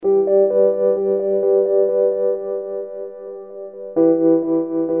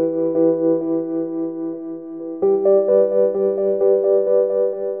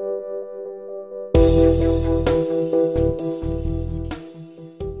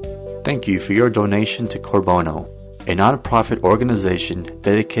Thank you for your donation to Corbono, a non-profit organization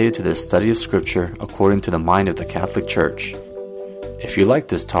dedicated to the study of Scripture according to the mind of the Catholic Church. If you like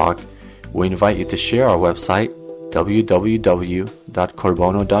this talk, we invite you to share our website,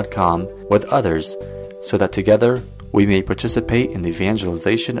 www.corbono.com, with others so that together we may participate in the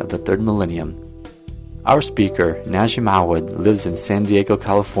evangelization of the third millennium. Our speaker, YHWY, lives in San Diego,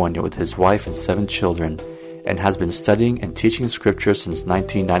 California with his wife and 7 children and has been studying and teaching Scripture since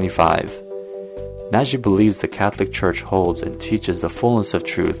 1995. YHWY believes the Catholic Church holds and teaches the fullness of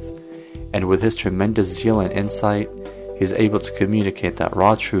truth, and with his tremendous zeal and insight, he is able to communicate that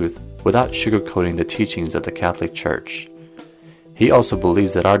raw truth without sugarcoating the teachings of the Catholic Church. He also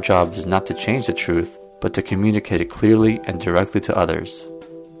believes that our job is not to change the truth, but to communicate it clearly and directly to others.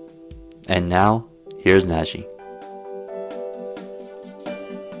 And now, here's YHWY.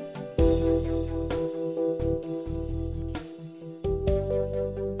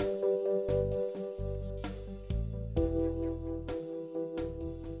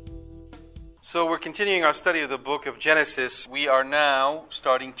 So we're continuing our study of the book of Genesis. We are now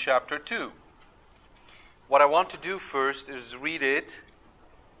starting chapter 2. What I want to do first is read it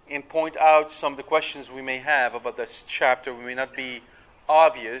and point out some of the questions we may have about this chapter. We may not be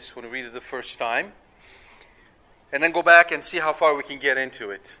obvious when we read it the first time. And then go back and see how far we can get into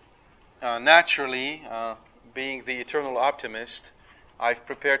it. Naturally, being the eternal optimist, I've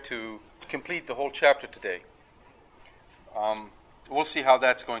prepared to complete the whole chapter today. We'll see how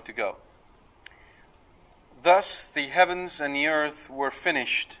that's going to go. Thus the heavens and the earth were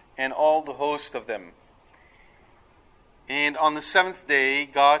finished, and all the host of them. And on the 7th day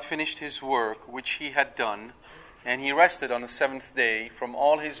God finished his work which he had done, and he rested on the 7th day from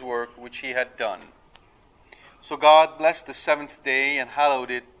all his work which he had done. So God blessed the 7th day and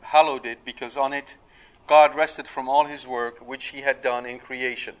hallowed it, because on it God rested from all his work which he had done in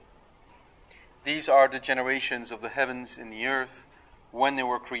creation. These are the generations of the heavens and the earth when they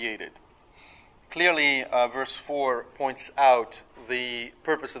were created. Clearly, verse 4 points out the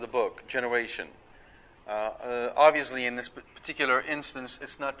purpose of the book, generation. Obviously, in this particular instance,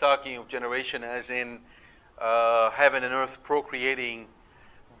 it's not talking of generation as in heaven and earth procreating,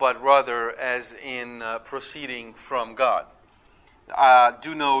 but rather as in proceeding from God.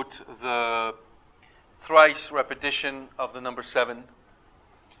 Do note the thrice repetition of the number 7.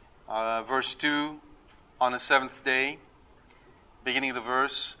 Verse 2, on the 7th day, beginning of the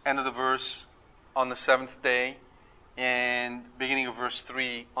verse, end of the verse, on the 7th day, and beginning of verse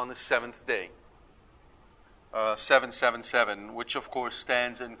 3 on the 7th day. 777, which of course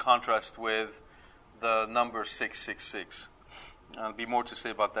stands in contrast with the number 666. There'll be more to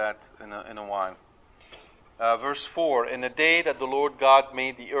say about that in a while. Verse 4, in the day that the Lord God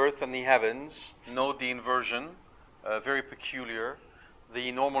made the earth and the heavens, note the inversion, very peculiar.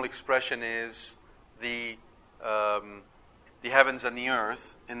 The normal expression is the heavens and the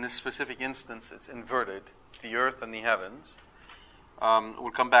earth. In this specific instance, it's inverted, the earth and the heavens.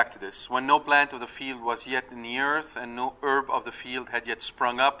 We'll come back to this. When no plant of the field was yet in the earth, and no herb of the field had yet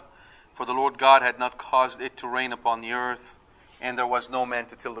sprung up, for the Lord God had not caused it to rain upon the earth, and there was no man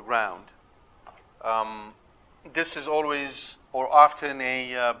to till the ground. This is always, or often,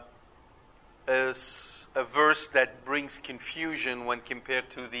 a verse that brings confusion when compared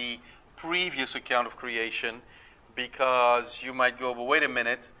to the previous account of creation, because you might go, but wait a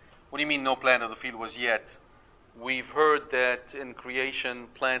minute, what do you mean no plant of the field was yet? We've heard that in creation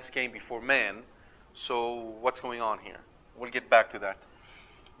plants came before man, so what's going on here? We'll get back to that.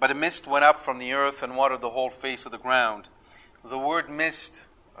 But a mist went up from the earth and watered the whole face of the ground. The word mist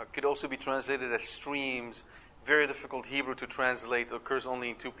could also be translated as streams. Very difficult Hebrew to translate. It occurs only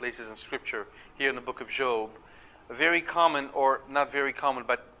in 2 places in Scripture, here in the book of Job. Very common, or not very common,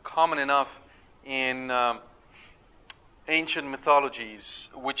 but common enough in ancient mythologies,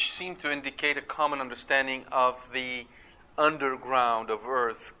 which seem to indicate a common understanding of the underground of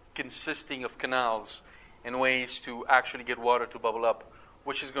earth, consisting of canals and ways to actually get water to bubble up,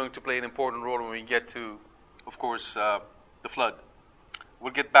 which is going to play an important role when we get to, of course, the flood.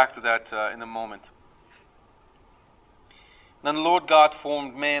 We'll get back to that in a moment. Then the Lord God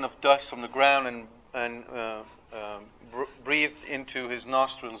formed man of dust from the ground and breathed into his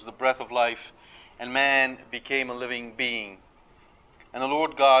nostrils the breath of life, and man became a living being. And the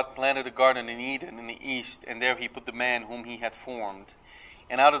Lord God planted a garden in Eden in the east, and there he put the man whom he had formed.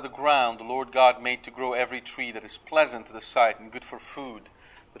 And out of the ground the Lord God made to grow every tree that is pleasant to the sight and good for food,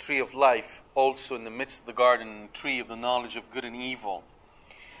 the tree of life also in the midst of the garden, and the tree of the knowledge of good and evil.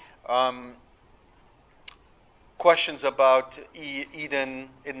 Questions about Eden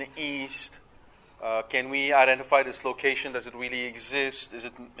in the east Can we identify this location? Does it really exist? Is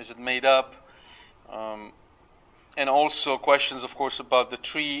it made up? And also questions, of course, about the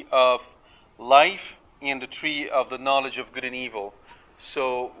tree of life and the tree of the knowledge of good and evil.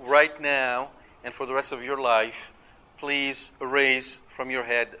 So right now and for the rest of your life, please erase from your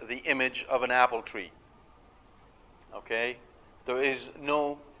head the image of an apple tree. Okay? There is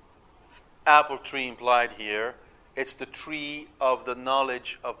no apple tree implied here. It's the tree of the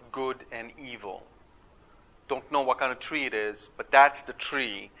knowledge of good and evil. Don't know what kind of tree it is, but that's the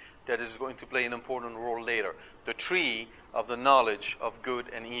tree that is going to play an important role later. The tree of the knowledge of good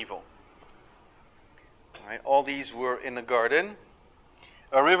and evil. All right, all these were in the garden.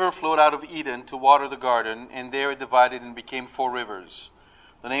 A river flowed out of Eden to water the garden, and there it divided and became 4 rivers.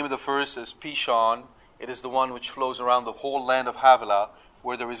 The name of the first is Pishon. It is the one which flows around the whole land of Havilah,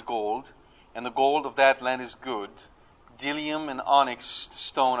 where there is gold, and the gold of that land is good. Bdellium and onyx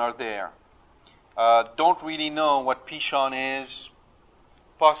stone are there. Don't really know what Pishon is.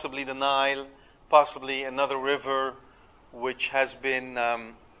 Possibly the Nile, possibly another river which has been,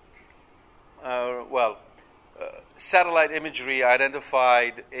 satellite imagery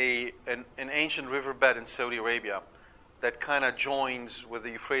identified an ancient riverbed in Saudi Arabia that kind of joins with the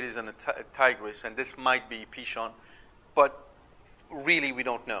Euphrates and the Tigris, and this might be Pishon, but really we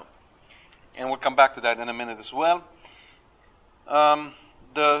don't know. And we'll come back to that in a minute as well.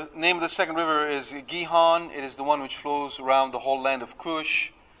 The name of the second river is Gihon. It is the one which flows around the whole land of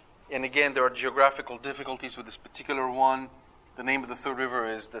Cush. And again, there are geographical difficulties with this particular one. The name of the third river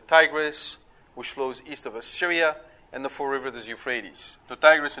is the Tigris, which flows east of Assyria. And the 4 rivers is Euphrates. The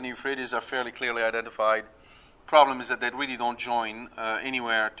Tigris and the Euphrates are fairly clearly identified. Problem is that they really don't join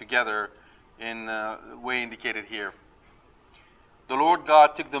anywhere together in the way indicated here. The Lord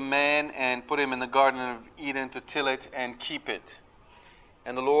God took the man and put him in the Garden of Eden to till it and keep it.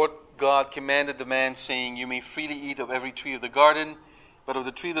 And the Lord God commanded the man, saying, You may freely eat of every tree of the garden, but of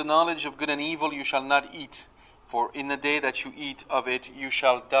the tree of the knowledge of good and evil you shall not eat, for in the day that you eat of it you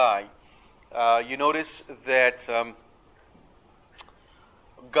shall die. You notice that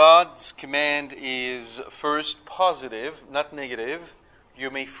God's command is first positive, not negative. You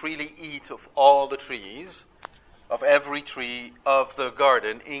may freely eat of all the trees, of every tree of the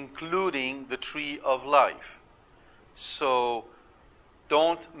garden, including the tree of life. So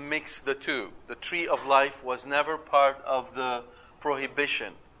don't mix the two. The tree of life was never part of the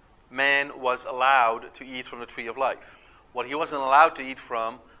prohibition. Man was allowed to eat from the tree of life. What he wasn't allowed to eat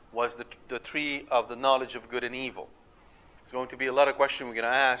from was the tree of the knowledge of good and evil. There's going to be a lot of questions we're going to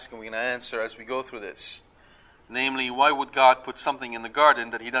ask and we're going to answer as we go through this. Namely, why would God put something in the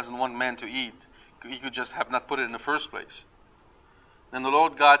garden that he doesn't want man to eat? He could just have not put it in the first place. Then the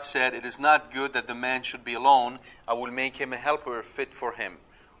Lord God said, It is not good that the man should be alone. I will make him a helper fit for him.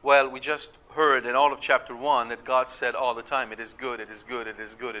 Well, we just heard in all of chapter 1 that God said all the time, it is good, it is good, it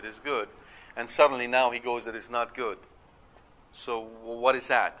is good, it is good. And suddenly now he goes, it is not good. So what is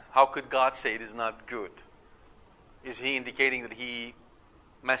that? How could God say it is not good? Is he indicating that he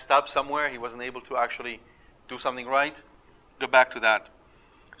messed up somewhere? He wasn't able to actually do something right? Go back to that.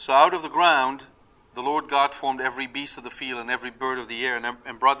 So out of the ground, the Lord God formed every beast of the field and every bird of the air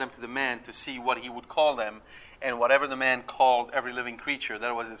and brought them to the man to see what he would call them. And whatever the man called every living creature,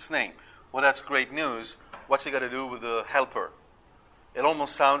 that was its name. Well, that's great news. What's it got to do with the helper? It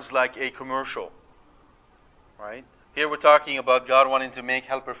almost sounds like a commercial. Right? Here we're talking about God wanting to make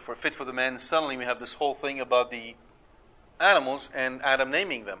helper fit for the man. Suddenly we have this whole thing about the animals and Adam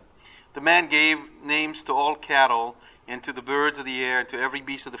naming them. The man gave names to all cattle and to the birds of the air and to every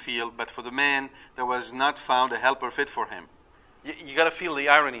beast of the field. But for the man there was not found a helper fit for him. You got to feel the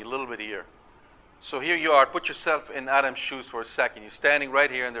irony a little bit here. So here you are. Put yourself in Adam's shoes for a second. You're standing right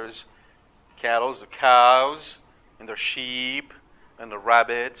here and there's cattle, the cows, and there's sheep, and the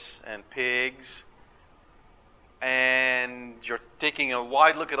rabbits, and pigs. And you're taking a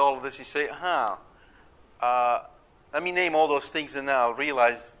wide look at all of this. You say, let me name all those things, and now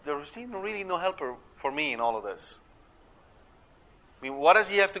realize there's really no helper for me in all of this. I mean, why does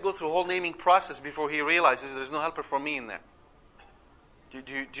he have to go through a whole naming process before he realizes there's no helper for me in there?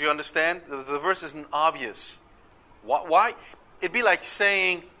 Do you understand? The verse isn't obvious. Why? It'd be like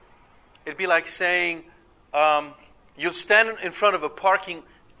saying, you'll stand in front of a parking.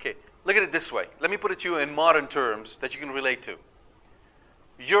 Okay, look at it this way. Let me put it to you in modern terms that you can relate to.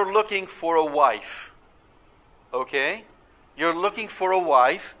 You're looking for a wife. Okay? You're looking for a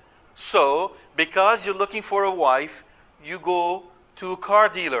wife. So, because you're looking for a wife, you go to a car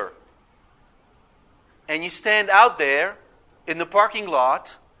dealer. And you stand out there in the parking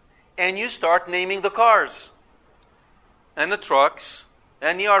lot and you start naming the cars and the trucks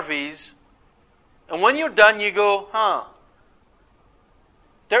and the RVs And when you're done, you go,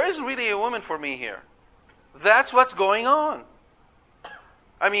 there is really a woman for me here. That's what's going on.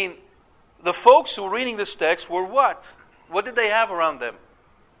 I mean, the folks who were reading this text were what? What did they have around them?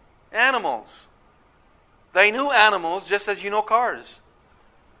 Animals. They knew animals just as you know cars.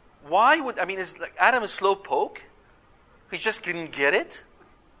 Why would, is like Adam a slow poke? He just didn't get it?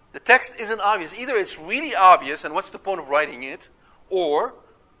 The text isn't obvious. Either it's really obvious, and what's the point of writing it? Or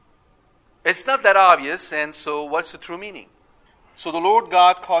it's not that obvious, and so what's the true meaning? So the Lord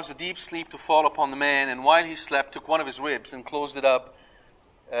God caused a deep sleep to fall upon the man, and while he slept, took one of his ribs and closed up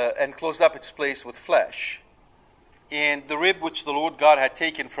its place with flesh. And the rib which the Lord God had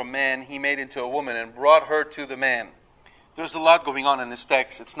taken from man, he made into a woman and brought her to the man. There's a lot going on in this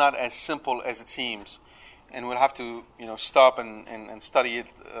text. It's not as simple as it seems. And we'll have to stop and study it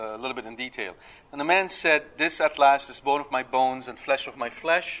a little bit in detail. And the man said, "This at last is bone of my bones and flesh of my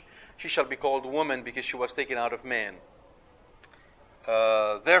flesh. She shall be called woman because she was taken out of man.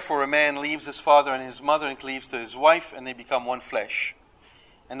 Therefore a man leaves his father and his mother and cleaves to his wife, and they become one flesh.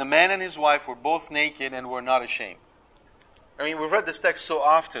 And the man and his wife were both naked and were not ashamed." We've read this text so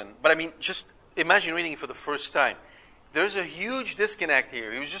often, but just imagine reading it for the first time. There's a huge disconnect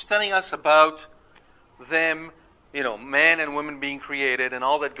here. He was just telling us about them, man and women being created and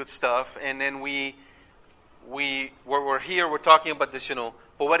all that good stuff, and then we're here, we're talking about this,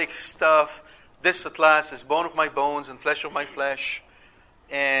 poetic stuff. This at last is bone of my bones and flesh of my flesh.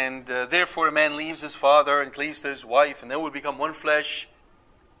 And therefore a man leaves his father and cleaves to his wife, and they will become one flesh.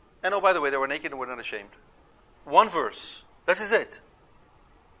 And by the way, they were naked and were not ashamed. One verse. This is it.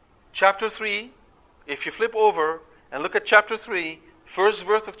 Chapter 3, if you flip over and look at chapter 3, first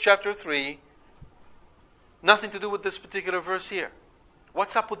verse of chapter 3, nothing to do with this particular verse here.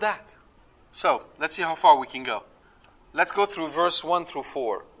 What's up with that? So, let's see how far we can go. Let's go through verse 1 through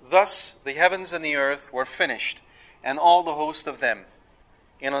 4. "Thus the heavens and the earth were finished, and all the host of them.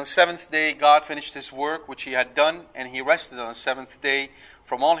 And on the seventh day God finished his work which he had done, and he rested on the seventh day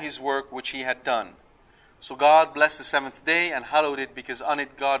from all his work which he had done. So God blessed the seventh day and hallowed it, because on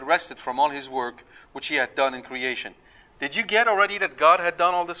it God rested from all his work which he had done in creation." Did you get already that God had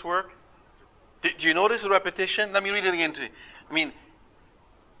done all this work? Did you notice the repetition? Let me read it again to you.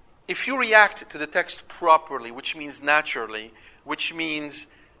 If you react to the text properly, which means naturally, which means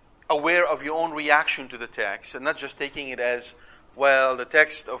aware of your own reaction to the text, and not just taking it as, well, the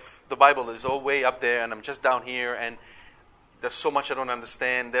text of the Bible is all way up there, and I'm just down here, and there's so much I don't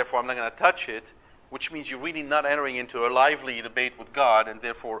understand, therefore I'm not going to touch it, which means you're really not entering into a lively debate with God, and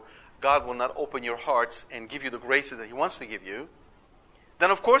therefore God will not open your hearts and give you the graces that he wants to give you,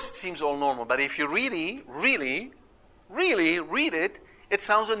 then of course it seems all normal. But if you really, really, really read it, it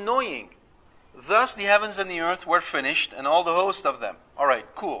sounds annoying. "Thus the heavens and the earth were finished, and all the host of them." All right,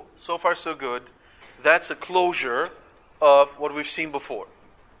 cool. So far so good. That's a closure of what we've seen before.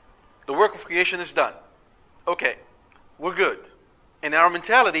 The work of creation is done. Okay, we're good. In our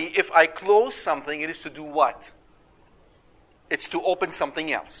mentality, if I close something, it is to do what? It's to open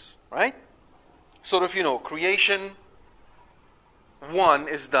something else, right? Sort of, creation 1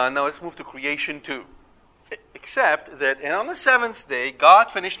 is done. Now let's move to creation 2. Except that, and on the seventh day,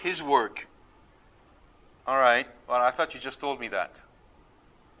 God finished his work. All right, well, I thought you just told me that.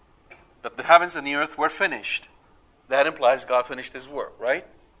 That the heavens and the earth were finished. That implies God finished his work, right?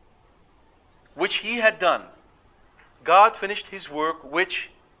 Which he had done. God finished his work which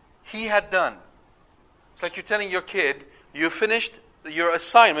he had done. It's like you're telling your kid, you finished your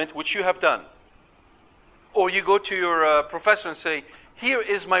assignment which you have done. Or you go to your professor and say, "Here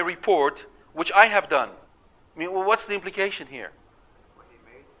is my report which I have done." What's the implication here? What he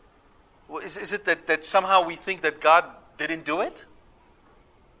made. Well, is it that somehow we think that God didn't do it?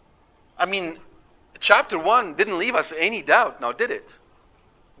 Chapter 1 didn't leave us any doubt, now did it?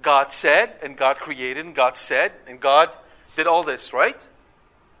 God said, and God created, and God said, and God did all this, right?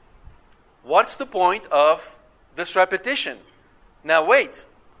 What's the point of this repetition? Now wait,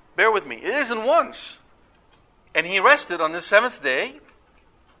 bear with me. It isn't once. "And he rested on the seventh day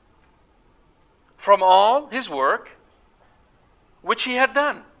from all his work which he had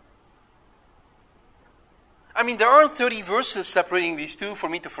done." There aren't 30 verses separating these two for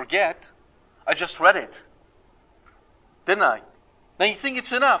me to forget. I just read it. Didn't I? Now you think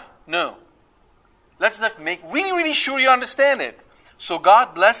it's enough? No. Let's not make really, really sure you understand it. So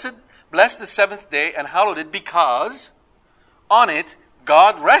God blessed the seventh day and hallowed it, because on it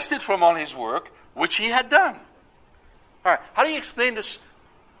God rested from all his work which he had done. All right, how do you explain this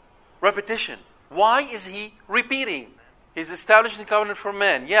repetition? Why is he repeating? He's established the covenant for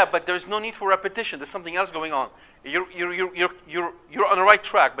men. Yeah, but there's no need for repetition. There's something else going on. You're on the right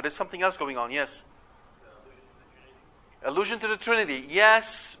track, but there's something else going on. Yes. Allusion to the Trinity.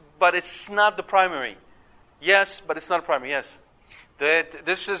 Yes, but it's not the primary. Yes, but it's not primary. Yes. That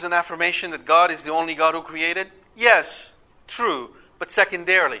this is an affirmation that God is the only God who created. Yes, true. But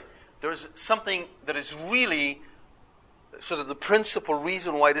secondarily, there's something that is really sort of the principal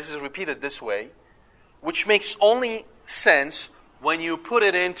reason why this is repeated this way, which makes only sense when you put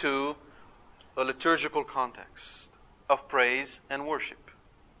it into a liturgical context of praise and worship.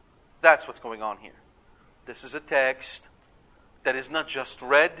 That's what's going on here. This is a text that is not just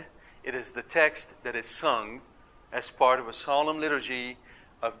read, it is the text that is sung as part of a solemn liturgy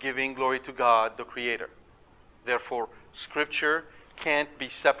of giving glory to God, the Creator. Therefore, Scripture can't be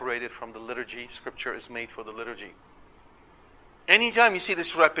separated from the liturgy. Scripture is made for the liturgy. Anytime you see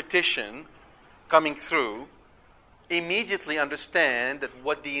this repetition coming through, immediately understand that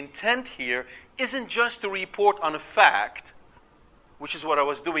what the intent here isn't just to report on a fact, which is what I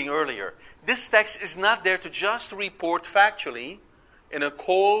was doing earlier. This text is not there to just report factually, in a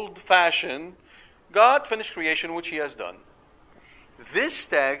cold fashion, God finished creation, which He has done. This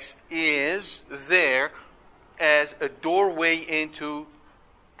text is there as a doorway into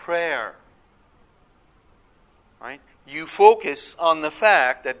prayer. Right? You focus on the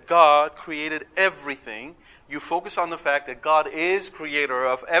fact that God created everything. You focus on the fact that God is creator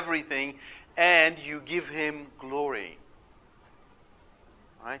of everything, and you give Him glory.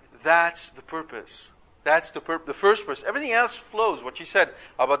 Right? That's the purpose. That's the first purpose. Everything else flows. What you said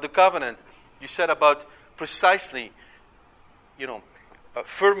about the covenant, you said about precisely,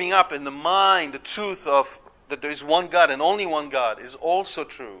 firming up in the mind the truth of that there is one God and only one God is also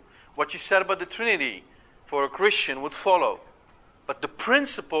true. What you said about the Trinity for a Christian would follow. But the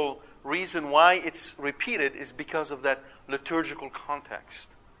principal reason why it's repeated is because of that liturgical context.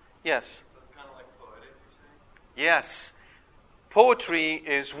 Yes? So it's kind of like poetic, you're saying? Yes. Poetry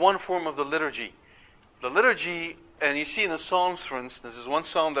is one form of the liturgy. The liturgy, and you see in the Psalms, for instance, there's one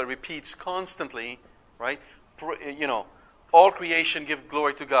psalm that repeats constantly, right? All creation give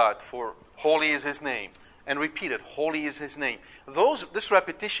glory to God, for holy is His name. And repeat it, holy is His name. This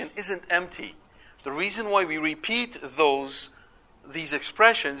repetition isn't empty. The reason why we repeat these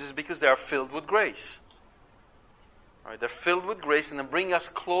expressions is because they are filled with grace. Right? They're filled with grace and they bring us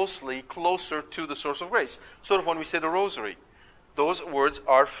closer to the source of grace. Sort of when we say the rosary. Those words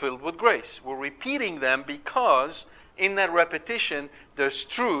are filled with grace. We're repeating them because in that repetition there's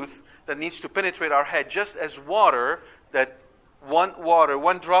truth that needs to penetrate our head, just as one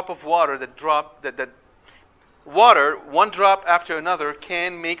drop of water one drop after another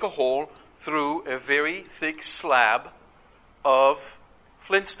can make a hole through a very thick slab of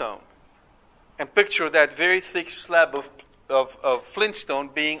flintstone. And picture that very thick slab of flintstone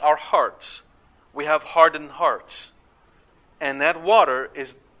being our hearts. We have hardened hearts. And that water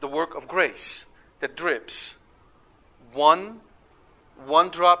is the work of grace that drips. One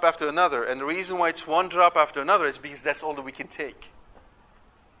drop after another. And the reason why it's one drop after another is because that's all that we can take.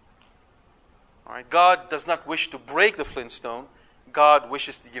 All right? God does not wish to break the flintstone. God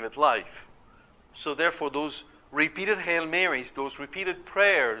wishes to give it life. So therefore, those repeated Hail Marys, those repeated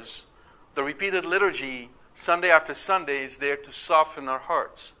prayers, the repeated liturgy, Sunday after Sunday, is there to soften our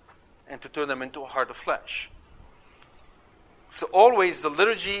hearts and to turn them into a heart of flesh. So always the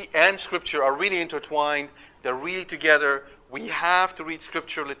liturgy and Scripture are really intertwined. They're really together. We have to read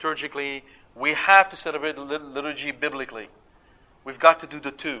Scripture liturgically. We have to celebrate the liturgy biblically. We've got to do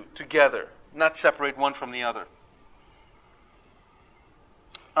the two together, not separate one from the other.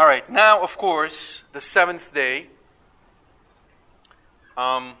 All right, now, of course, the seventh day,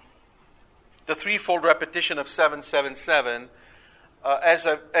 the threefold repetition of 777.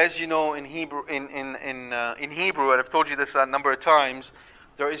 As you know, in Hebrew, and I've told you this a number of times,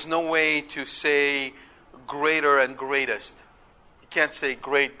 there is no way to say greater and greatest. You can't say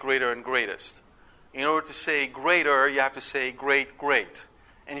great, greater, and greatest. In order to say greater, you have to say great, great.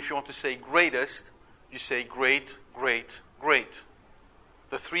 And if you want to say greatest, you say great, great, great.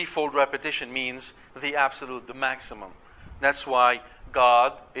 The threefold repetition means the absolute, the maximum. That's why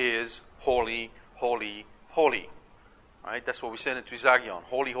God is holy, holy, holy. Right? That's what we said in Trisagion.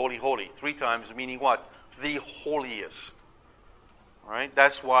 Holy, holy, holy. 3 times, meaning what? The holiest. Right?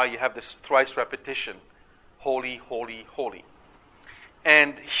 That's why you have this thrice repetition. Holy, holy, holy.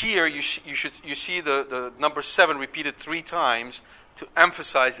 And here you see the number 7 repeated 3 times to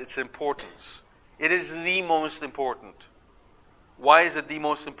emphasize its importance. It is the most important. Why is it the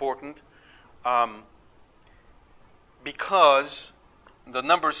most important? Because the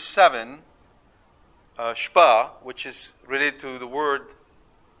number 7, Shpa, which is related to the word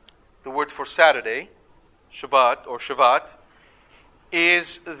for Saturday, Shabbat or Shavat,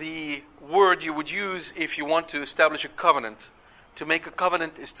 is the word you would use if you want to establish a covenant. To make a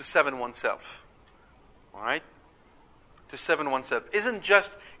covenant is to seven oneself. All right? To seven oneself.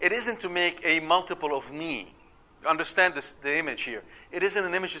 It isn't to make a multiple of me. Understand the image here. It isn't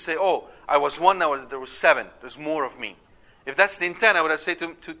an image to say, oh, I was one, now there was seven. There's more of me. If that's the intent, I would have said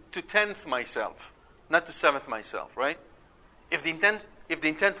to tenth myself, not to seventh myself, right? If the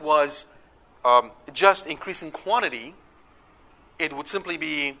intent was just increasing quantity, it would simply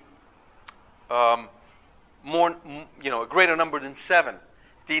be more, a greater number than seven.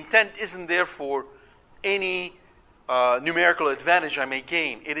 The intent isn't therefore any numerical advantage I may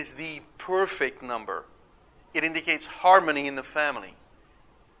gain. It is the perfect number. It indicates harmony in the family.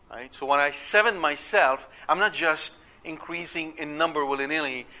 Right? So when I seven myself, I'm not just increasing in number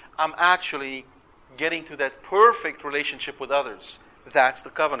willy-nilly. I'm actually getting to that perfect relationship with others. That's the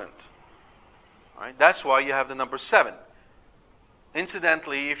covenant. Right? That's why you have the number 7.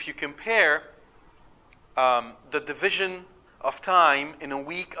 Incidentally, if you compare the division of time in a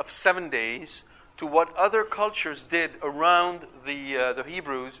week of 7 days to what other cultures did around the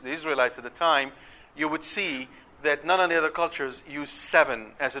Hebrews, the Israelites at the time, you would see that none of the other cultures used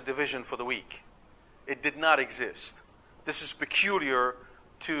 7 as a division for the week. It did not exist. This is peculiar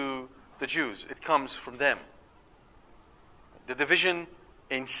to the Jews. It comes from them. The division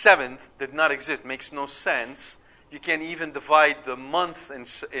in 7th did not exist. Makes no sense. You can't even divide the month in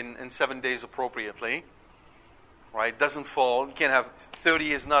 7 days appropriately. Right? Doesn't fall. You can't have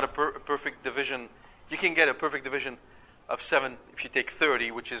 30 is not a perfect division. You can get a perfect division of 7 if you take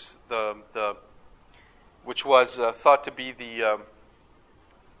 30, which is which was thought to be the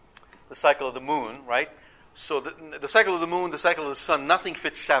cycle of the moon, right? So the cycle of the moon, the cycle of the sun, nothing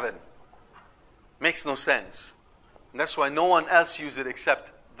fits 7. Makes no sense. And that's why no one else used it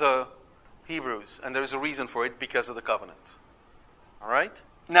except the Hebrews. And there's a reason for it, because of the covenant. All right?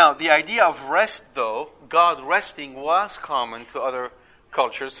 Now, the idea of rest, though, God resting, was common to other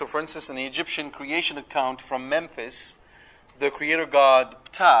cultures. So, for instance, in the Egyptian creation account from Memphis, the creator god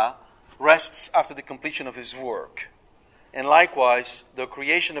Ptah rests after the completion of his work. And likewise, the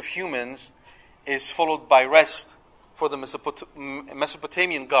creation of humans is followed by rest for the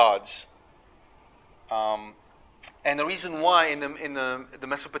Mesopotamian gods. And the reason why in the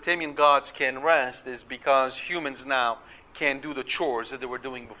Mesopotamian gods can rest is because humans now can do the chores that they were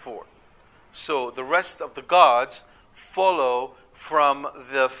doing before. So the rest of the gods follow from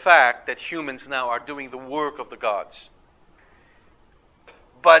the fact that humans now are doing the work of the gods.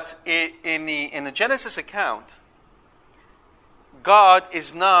 But in the Genesis account, God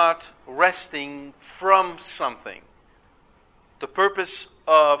is not resting from something. The purpose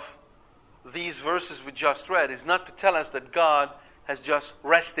of these verses we just read is not to tell us that God has just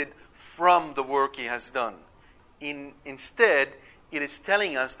rested from the work He has done. Instead, it is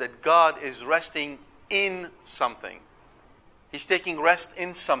telling us that God is resting in something. He's taking rest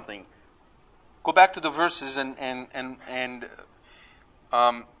in something. Go back to the verses and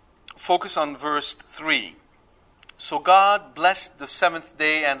focus on verse 3. So God blessed the 7th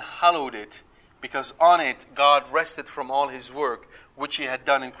day and hallowed it, because on it God rested from all His work which He had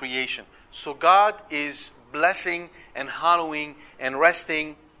done in creation. So God is blessing and hallowing and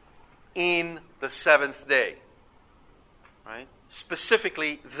resting in the 7th day. Right?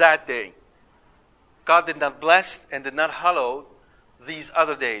 Specifically that day. God did not bless and did not hallow these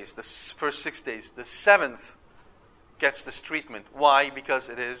other days, the first 6 days. The 7th gets this treatment. Why? Because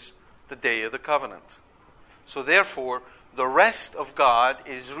it is the day of the covenant. So therefore, the rest of God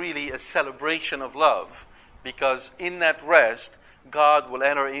is really a celebration of love, because in that rest, God will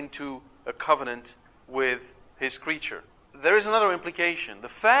enter into a covenant with His creature. There is another implication. The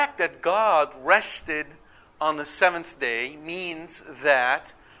fact that God rested on the 7th day means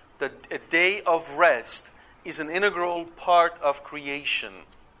that a day of rest is an integral part of creation.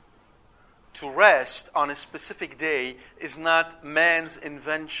 To rest on a specific day is not man's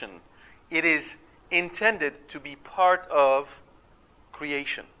invention. It is intended to be part of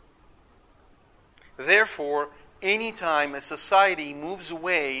creation. Therefore, anytime a society moves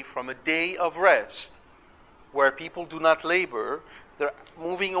away from a day of rest, where people do not labor, they're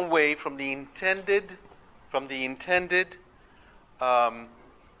moving away from the intended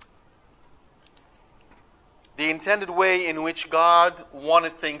way in which God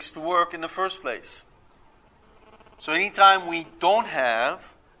wanted things to work in the first place. So anytime we don't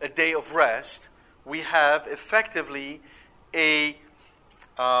have a day of rest, we have effectively an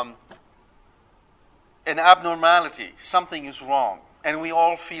abnormality. Something is wrong, and we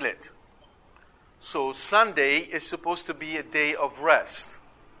all feel it. So Sunday is supposed to be a day of rest.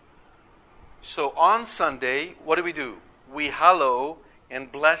 So on Sunday, what do? we hallow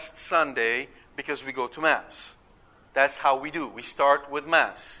and bless Sunday because we go to Mass. That's how we do. We start with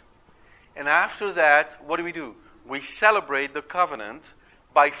Mass. And after that, what do? We celebrate the covenant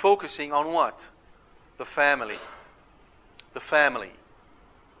by focusing on what? The family. The family.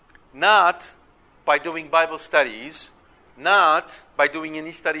 Not by doing Bible studies, not by doing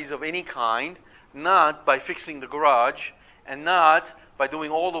any studies of any kind, not by fixing the garage, and not by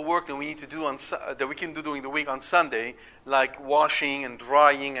doing all the work that we need to do that we can do during the week on Sunday, like washing and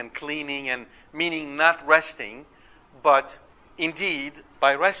drying and cleaning, and meaning not resting, but indeed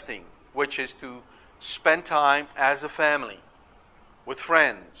by resting, which is to spend time as a family, with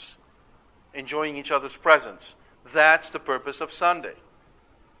friends, enjoying each other's presence. That's the purpose of Sunday.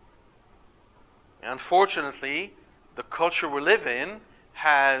 Unfortunately, the culture we live in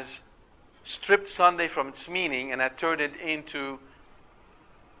has stripped Sunday from its meaning and had turned it into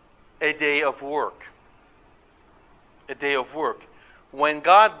a day of work. A day of work. When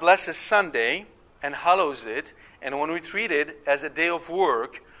God blesses Sunday and hallows it, and when we treat it as a day of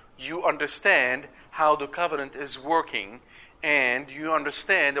work, you understand how the covenant is working, and you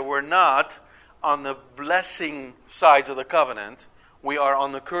understand that we're not on the blessing sides of the covenant, we are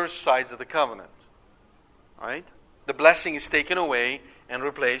on the curse sides of the covenant. Right? The blessing is taken away and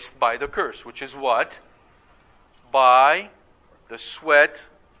replaced by the curse, which is what? By the sweat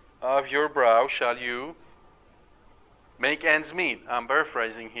of your brow shall you make ends meet. I'm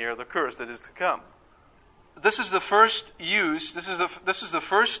paraphrasing here the curse that is to come. This is the first use. This is the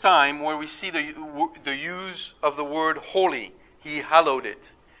first time where we see the use of the word holy. He hallowed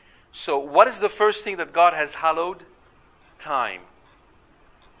it. So, what is the first thing that God has hallowed? Time.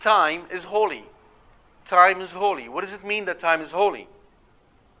 Time is holy. Time is holy. What does it mean that time is holy?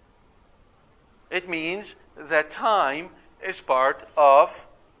 It means that time is part of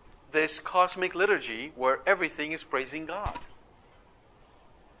this cosmic liturgy where everything is praising God.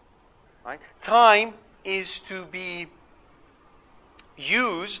 Right? Time is to be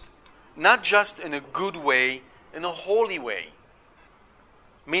used not just in a good way, in a holy way.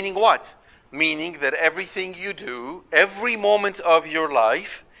 Meaning what? Meaning that everything you do, every moment of your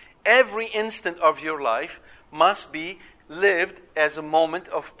life, every instant of your life must be lived as a moment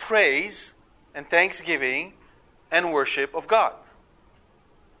of praise and thanksgiving and worship of God.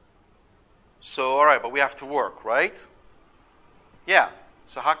 So, all right, but we have to work, right? Yeah.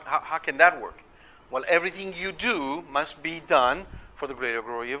 So how can that work? Well, everything you do must be done for the greater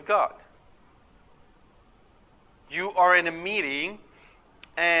glory of God. You are in a meeting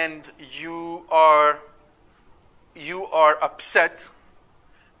and you are upset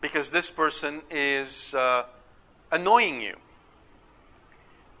because this person is annoying you.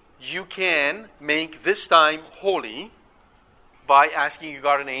 You can make this time holy by asking your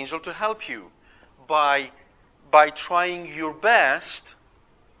guardian angel to help you, by trying your best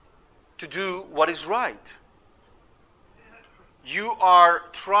to do what is right. You are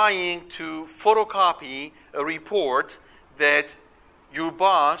trying to photocopy a report that your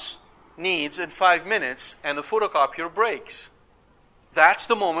boss needs in 5 minutes and the photocopier breaks. That's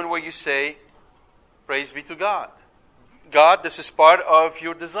the moment where you say, praise be to God. God, this is part of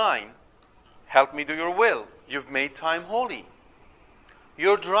your design. Help me do your will. You've made time holy.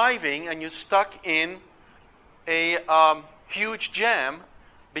 You're driving and you're stuck in a huge jam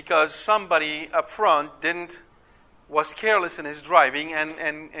because somebody up front was careless in his driving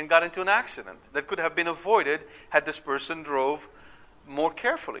and got into an accident that could have been avoided had this person drove more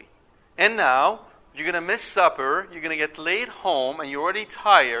carefully. And now you're going to miss supper, you're going to get late home, and you're already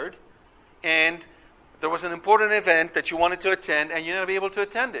tired, and there was an important event that you wanted to attend, and you're not going to be able to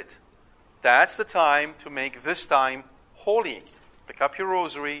attend it. That's the time to make this time holy. Pick up your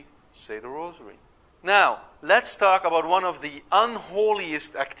rosary, say the rosary. Now, let's talk about one of the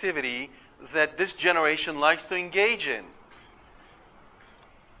unholiest activity that this generation likes to engage in.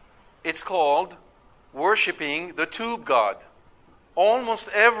 It's called worshiping the tube god. Almost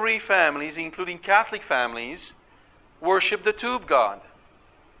every families, including Catholic families, worship the tube god.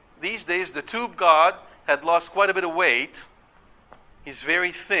 These days, the tube god had lost quite a bit of weight. He's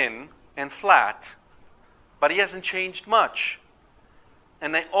very thin and flat, but he hasn't changed much.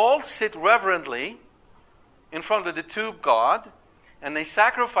 And they all sit reverently in front of the tube god, and they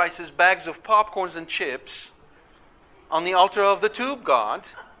sacrifice his bags of popcorns and chips on the altar of the tube god,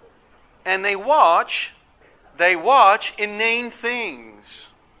 and they watch inane things.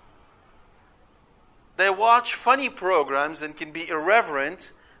 They watch funny programs that can be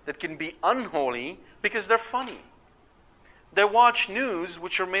irreverent, that can be unholy, because they're funny. They watch news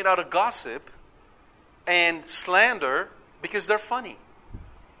which are made out of gossip and slander because they're funny.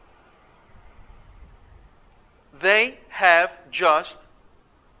 they have just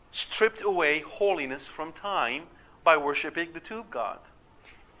stripped away holiness from time by worshiping the tube god.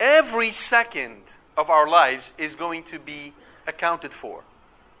 Every second of our lives is going to be accounted for.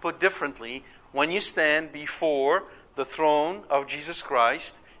 Put differently, when you stand before the throne of Jesus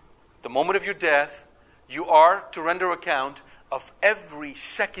Christ, the moment of your death, you are to render account of every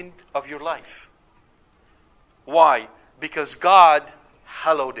second of your life. Why? Because God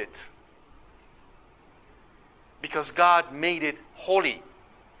hallowed it. Because God made it holy.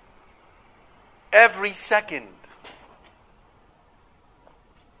 Every second.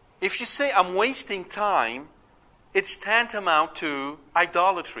 If you say, I'm wasting time, it's tantamount to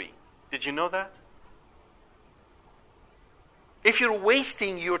idolatry. Did you know that? If you're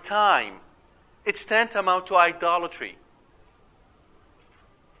wasting your time, it's tantamount to idolatry.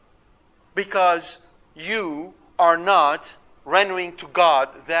 Because you are not rendering to God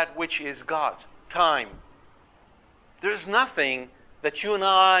that which is God's time. There's nothing that you and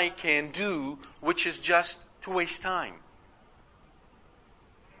I can do which is just to waste time.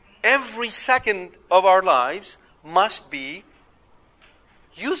 Every second of our lives must be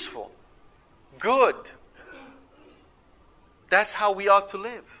useful, good. That's how we ought to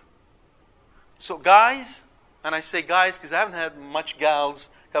live. So guys, and I say guys because I haven't had much gals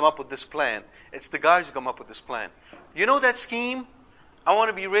come up with this plan. It's the guys who come up with this plan. You know that scheme? I want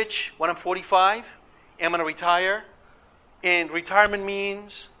to be rich when I'm 45. I'm going to retire. And retirement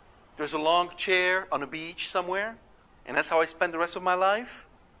means there's a long chair on a beach somewhere. And that's how I spend the rest of my life.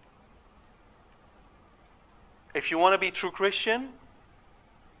 If you want to be a true Christian,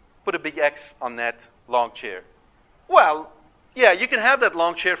 put a big X on that long chair. Well, yeah, you can have that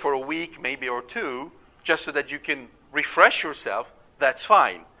long chair for a week, maybe, or two, just so that you can refresh yourself. That's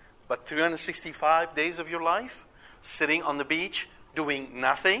fine. But 365 days of your life, sitting on the beach, doing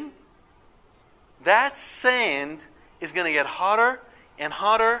nothing, that sand is going to get hotter and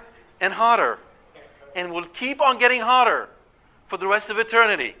hotter and hotter. And will keep on getting hotter for the rest of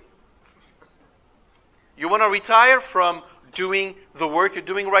eternity. You want to retire from doing the work you're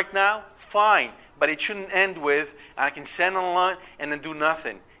doing right now? Fine. But it shouldn't end with, I can stand on the line and then do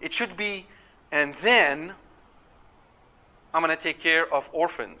nothing. It should be, and then I'm going to take care of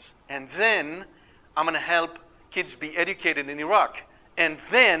orphans. And then I'm going to help kids be educated in Iraq. And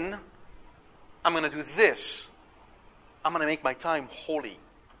then I'm going to do this. I'm going to make my time holy.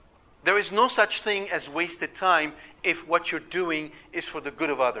 There is no such thing as wasted time if what you're doing is for the good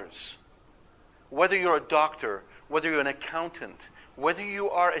of others. Whether you're a doctor, whether you're an accountant, whether you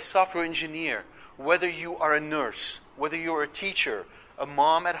are a software engineer, whether you are a nurse, whether you're a teacher, a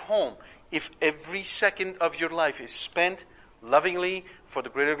mom at home, if every second of your life is spent lovingly for the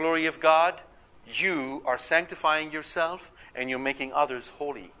greater glory of God, you are sanctifying yourself and you're making others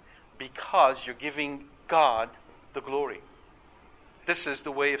holy because you're giving God the glory. This is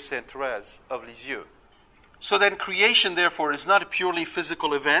the way of Saint Therese of Lisieux. So then creation, therefore, is not a purely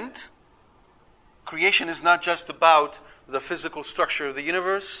physical event. Creation is not just about the physical structure of the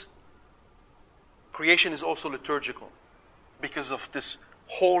universe. Creation is also liturgical because of this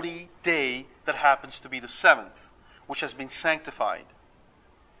holy day that happens to be the seventh, which has been sanctified.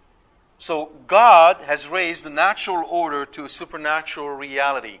 So God has raised the natural order to a supernatural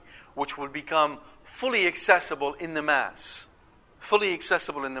reality, which will become fully accessible in the Mass. Fully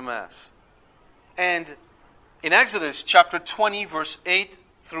accessible in the Mass. And in Exodus chapter 20, verse 8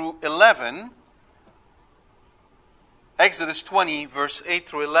 through 11, Exodus 20, verse 8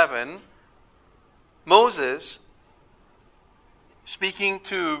 through 11, Moses, speaking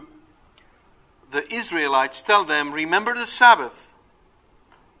to the Israelites, tell them, remember the Sabbath.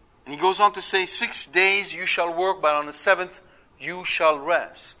 And he goes on to say, 6 days you shall work, but on the seventh you shall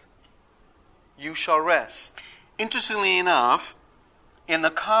rest. You shall rest. Interestingly enough, in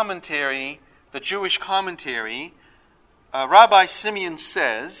the commentary, the Jewish commentary, Rabbi Simeon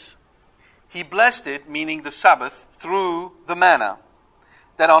says, he blessed it, meaning the Sabbath, through the manna,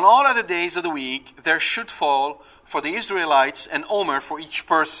 that on all other days of the week there should fall for the Israelites an omer for each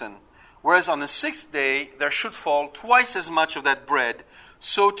person, whereas on the sixth day there should fall twice as much of that bread.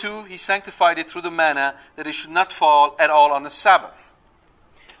 So too he sanctified it through the manna, that it should not fall at all on the Sabbath.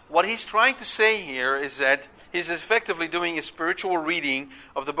 What he's trying to say here is that he's effectively doing a spiritual reading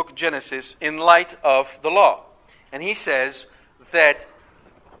of the book of Genesis in light of the law. And he says that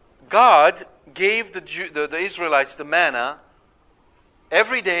God gave the Israelites the manna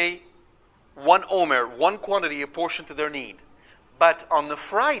every day, one omer, one quantity, a portion to their need. But on the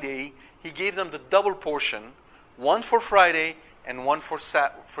Friday, he gave them the double portion, one for Friday and one for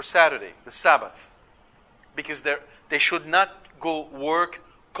Saturday, the Sabbath. Because they should not go work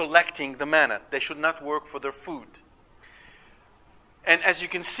collecting the manna. They should not work for their food. And as you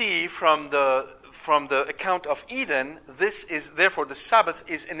can see from the account of Eden, this is therefore the Sabbath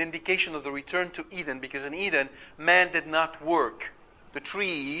is an indication of the return to Eden, because in Eden man did not work. The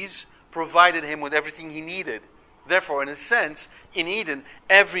trees provided him with everything he needed. Therefore, in a sense, in Eden,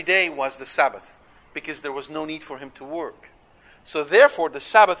 every day was the Sabbath, because there was no need for him to work. So therefore, the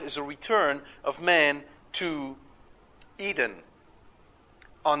Sabbath is a return of man to Eden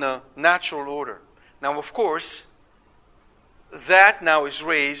on a natural order. Now, of course, that now is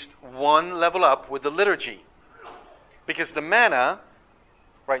raised one level up with the liturgy. Because the manna,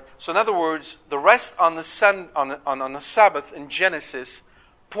 right? So in other words, the rest on the on the Sabbath in Genesis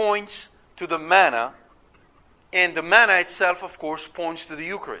points to the manna, and the manna itself, of course, points to the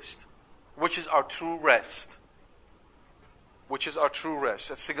Eucharist, which is our true rest. Which is our true rest.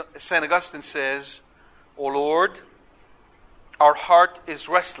 As St. Augustine says, O Lord, our heart is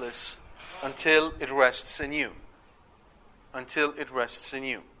restless until it rests in you. Until it rests in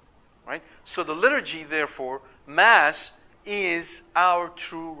you. Right? So the liturgy, therefore, Mass is our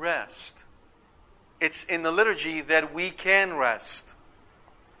true rest. It's in the liturgy that we can rest.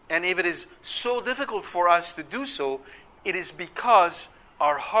 And if it is so difficult for us to do so, it is because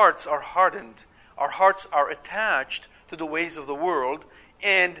our hearts are hardened. Our hearts are attached to the ways of the world,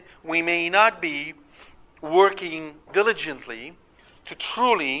 and we may not be working diligently to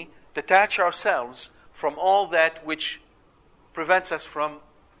truly detach ourselves from all that which prevents us from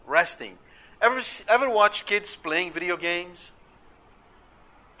resting. Ever watch kids playing video games?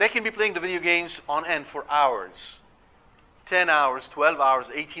 They can be playing the video games on end for hours. 10 hours, 12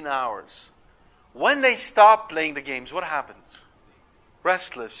 hours, 18 hours. When they stop playing the games, what happens?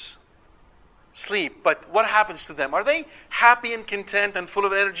 Restless. Sleep. But what happens to them? Are they happy and content and full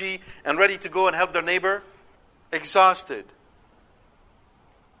of energy and ready to go and help their neighbor? Exhausted.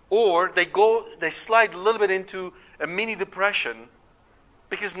 Or they slide a little bit into a mini depression,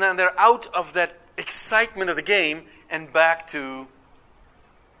 because now they're out of that excitement of the game and back to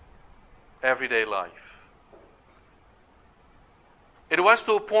everyday life. It was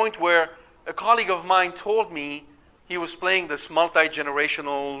to a point where a colleague of mine told me he was playing this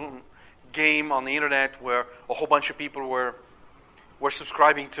multi-generational game on the internet where a whole bunch of people were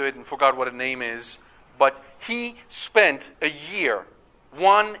subscribing to it and forgot what the name is. But he spent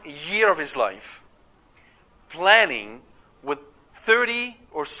 1 year of his life, planning with 30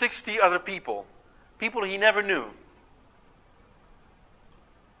 or 60 other people he never knew,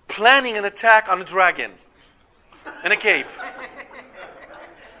 planning an attack on a dragon in a cave.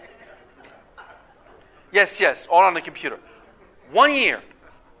 Yes, all on the computer. 1 year.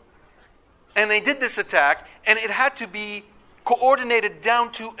 And they did this attack, and it had to be coordinated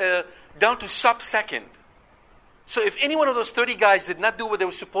down to sub-second. So if any one of those 30 guys did not do what they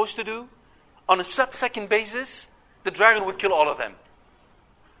were supposed to do, on a sub-second basis, the dragon would kill all of them.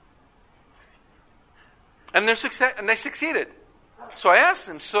 And they succeeded. So I asked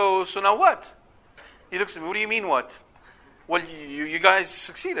him, so now what? He looks at me, what do you mean what? Well, you guys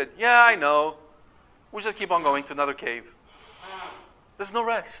succeeded. Yeah, I know. We'll just keep on going to another cave. There's no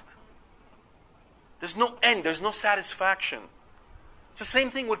rest. There's no end. There's no satisfaction. It's the same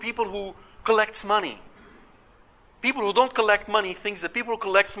thing with people who collects money. People who don't collect money think that people who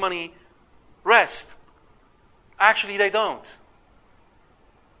collect money rest. Actually, they don't.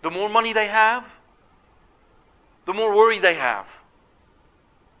 The more money they have, the more worry they have.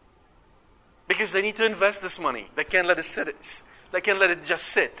 Because they need to invest this money. They can't let it sit. They can't let it just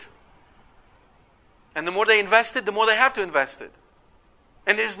sit. And the more they invest it, the more they have to invest it.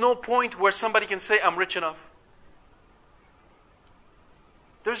 And there's no point where somebody can say, I'm rich enough.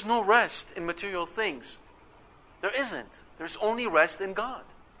 There's no rest in material things. There isn't. There's only rest in God.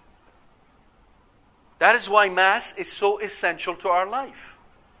 That is why Mass is so essential to our life.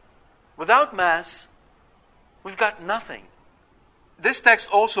 Without Mass, we've got nothing. This text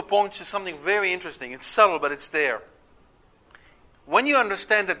also points to something very interesting. It's subtle, but it's there. When you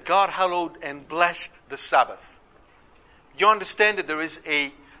understand that God hallowed and blessed the Sabbath, you understand that there is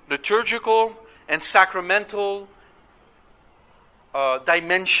a liturgical and sacramental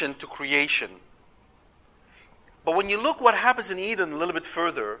dimension to creation. But when you look what happens in Eden a little bit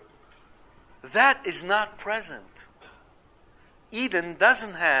further, that is not present. Eden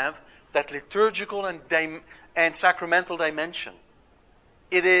doesn't have that liturgical and sacramental dimension.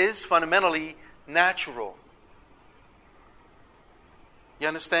 It is fundamentally natural. You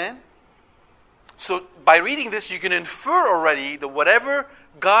understand? So by reading this, you can infer already that whatever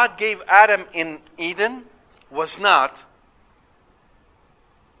God gave Adam in Eden was not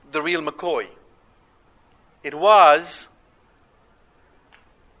the real McCoy. It was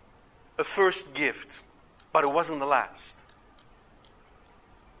a first gift, but it wasn't the last.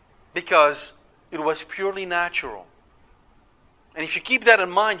 Because it was purely natural. And if you keep that in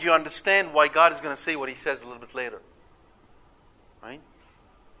mind, you understand why God is going to say what He says a little bit later. Right?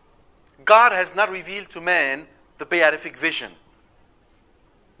 God has not revealed to man the beatific vision.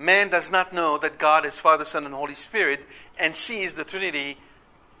 Man does not know that God is Father, Son, and Holy Spirit and sees the Trinity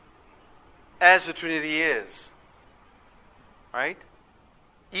as the Trinity is. Right?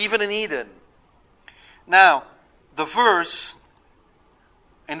 Even in Eden. Now, the verse,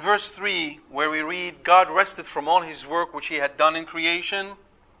 in verse 3, where we read, God rested from all His work which He had done in creation,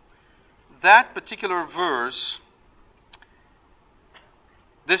 that particular verse,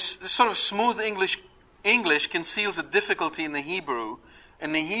 this sort of smooth English conceals a difficulty in the Hebrew.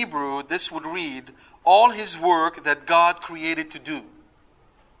 In the Hebrew, this would read, all His work that God created to do.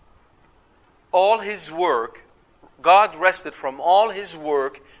 All His work, God rested from all His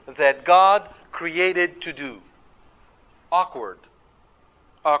work that God created to do. Awkward.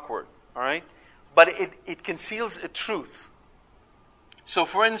 All right? But it conceals a truth. So,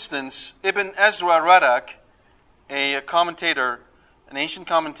 for instance, Ibn Ezra Radak, a commentator, an ancient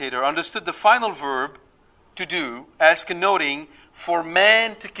commentator, understood the final verb, to do, as connoting for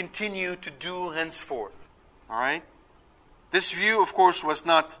man to continue to do henceforth. All right? This view, of course, was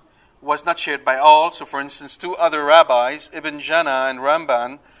not shared by all. So, for instance, two other rabbis, Ibn Jana and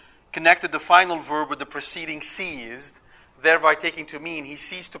Ramban, connected the final verb with the preceding ceased, thereby taking to mean He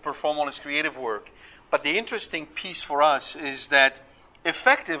ceased to perform all His creative work. But the interesting piece for us is that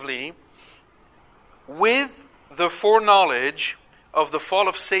effectively, with the foreknowledge of the fall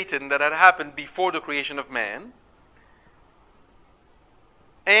of Satan that had happened before the creation of man,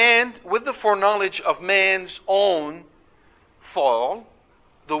 and with the foreknowledge of man's own fall,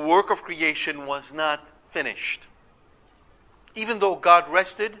 the work of creation was not finished. Even though God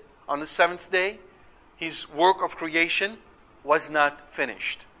rested on the seventh day, His work of creation was not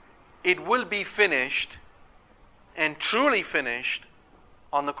finished. It will be finished and truly finished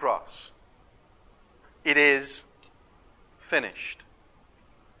on the cross. It is finished.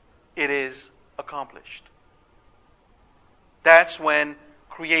 It is accomplished. That's when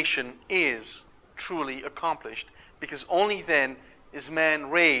creation is truly accomplished, because only then is man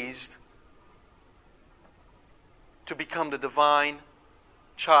raised to become the divine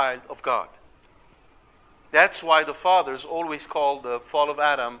child of God. That's why the fathers always call the fall of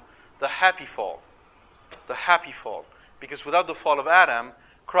Adam the happy fall. The happy fall. Because without the fall of Adam,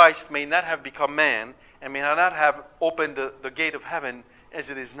 Christ may not have become man and may not have opened the gate of heaven as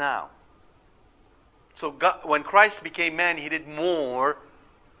it is now. So God, when Christ became man, He did more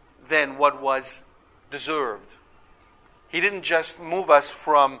than what was deserved. He didn't just move us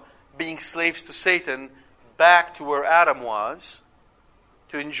from being slaves to Satan back to where Adam was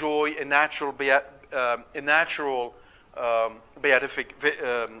to enjoy a natural beatific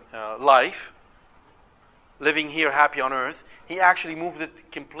life, living here happy on earth. He actually moved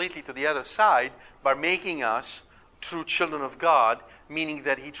it completely to the other side by making us true children of God, meaning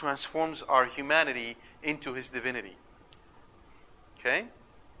that He transforms our humanity into His divinity. Okay?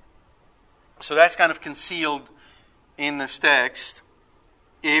 So that's kind of concealed in this text.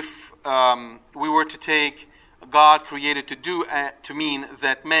 If we were to take God created to do to mean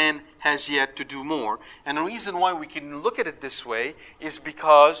that man has yet to do more. And the reason why we can look at it this way is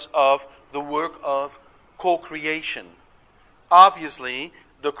because of the work of co-creation. Obviously,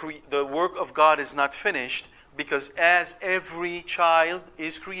 the work of God is not finished, because as every child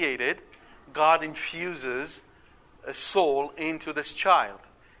is created, God infuses a soul into this child.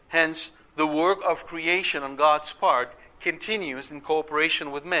 Hence, the work of creation on God's part continues in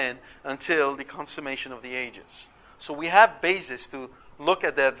cooperation with man until the consummation of the ages. So we have basis to look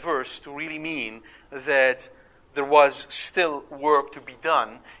at that verse to really mean that there was still work to be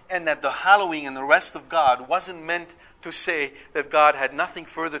done, and that the hallowing and the rest of God wasn't meant to say that God had nothing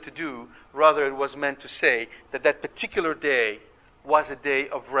further to do. Rather, it was meant to say that that particular day was a day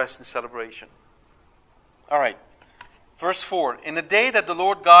of rest and celebration. All right. Verse 4. In the day that the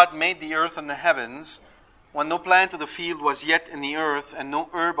Lord God made the earth and the heavens, when no plant of the field was yet in the earth, and no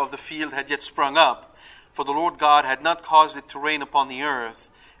herb of the field had yet sprung up, for the Lord God had not caused it to rain upon the earth,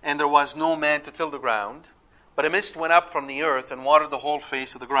 and there was no man to till the ground, but a mist went up from the earth and watered the whole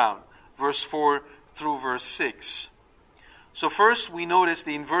face of the ground. Verse 4 through verse 6. So first we notice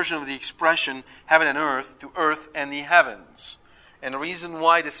the inversion of the expression heaven and earth to earth and the heavens. And the reason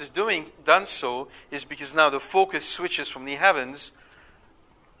why this is done so is because now the focus switches from the heavens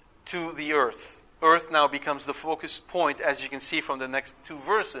to the earth. Earth now becomes the focus point, as you can see from the next two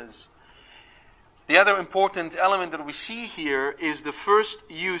verses. The other important element that we see here is the first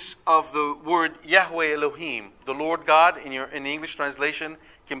use of the word YHWY Elohim. The Lord God, in the English translation,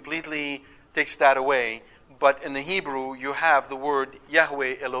 completely takes that away. But in the Hebrew, you have the word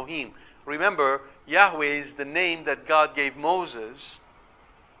YHWY Elohim. Remember, Yahweh is the name that God gave Moses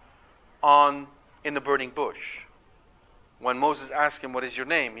in the burning bush. When Moses asked him, "What is your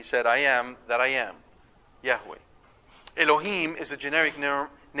name?" he said, "I am that I am, Yahweh." Elohim is a generic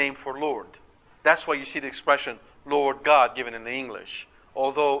name for Lord. That's why you see the expression Lord God given in the English,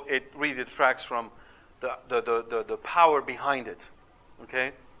 although it really detracts from the power behind it.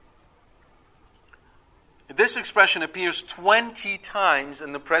 Okay? This expression appears 20 times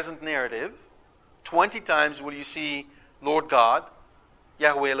in the present narrative. 20 times will you see Lord God,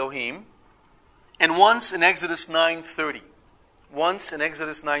 YHWH Elohim, and once in Exodus 9:30. Once in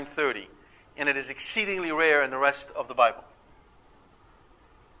Exodus 9:30. And it is exceedingly rare in the rest of the Bible.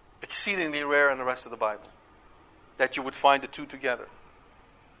 Exceedingly rare in the rest of the Bible that you would find the two together.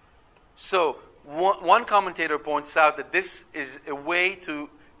 So, one commentator points out that this is a way to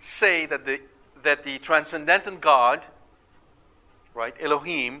say that the transcendental God, right,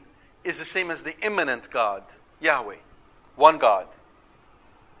 Elohim, is the same as the immanent God, Yahweh. One God.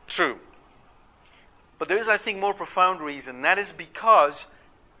 True. But there is, I think, more profound reason. That is because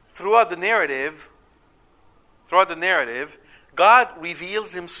throughout the narrative, God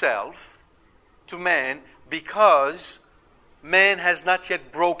reveals Himself to man because man has not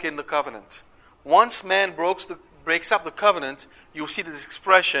yet broken the covenant. Once man breaks up the covenant, you'll see this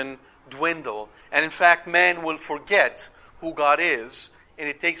expression dwindle. And in fact, man will forget who God is, and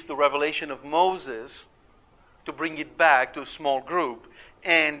it takes the revelation of Moses to bring it back to a small group.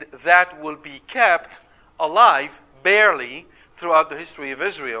 And that will be kept alive, barely, throughout the history of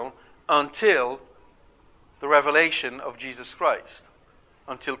Israel until the revelation of Jesus Christ,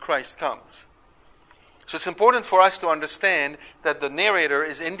 until Christ comes. So it's important for us to understand that the narrator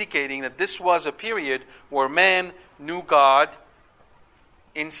is indicating that this was a period where man knew God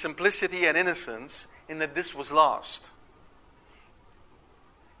in simplicity and innocence, and that this was lost.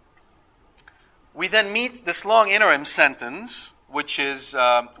 We then meet this long interim sentence, which is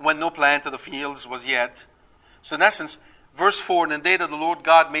when no plant of the fields was yet. So in essence, verse 4, in the day that the Lord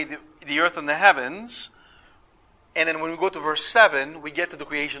God made the earth and the heavens, and then when we go to verse 7, we get to the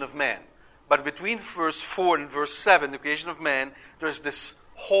creation of man. But between verse 4 and verse 7, the creation of man, there's this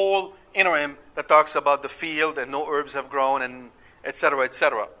whole interim that talks about the field and no herbs have grown, and etc.,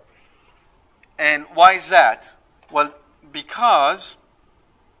 etc. And why is that? Well, because,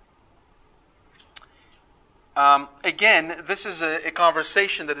 again, this is a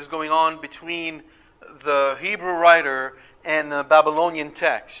conversation that is going on between the Hebrew writer and the Babylonian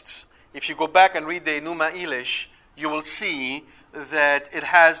texts. If you go back and read the Enuma Elish, you will see that it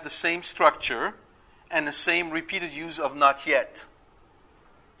has the same structure and the same repeated use of not yet.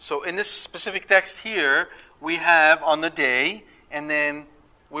 So in this specific text here, we have on the day, and then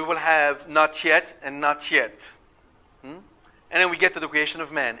we will have not yet and not yet. And then we get to the creation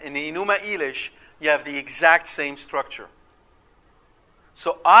of man. In the Enuma Elish, you have the exact same structure.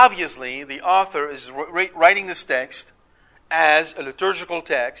 So obviously, the author is writing this text as a liturgical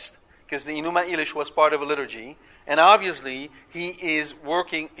text, because the Enuma Elish was part of a liturgy, and obviously he's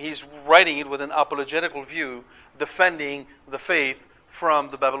writing it with an apologetical view, defending the faith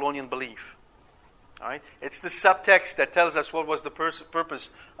from the Babylonian belief. All right? It's the subtext that tells us what was the purpose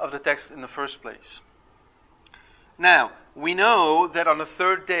of the text in the first place. Now, we know that on the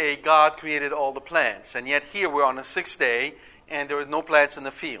third day God created all the plants, and yet here we're on the sixth day, and there are no plants in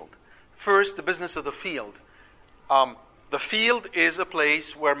the field. First, the business of the field. The field is a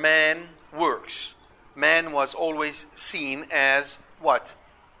place where man works. Man was always seen as what?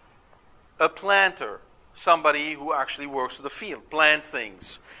 A planter. Somebody who actually works with the field, plant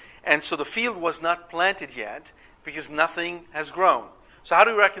things. And so the field was not planted yet because nothing has grown. So how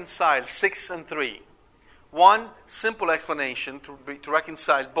do we reconcile 6 and 3? One simple explanation to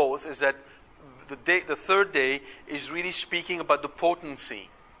reconcile both is that the third day is really speaking about the potency.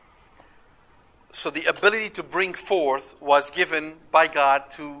 So the ability to bring forth was given by God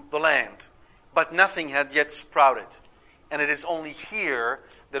to the land. But nothing had yet sprouted. And it is only here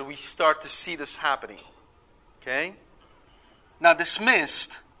that we start to see this happening. Okay? Now this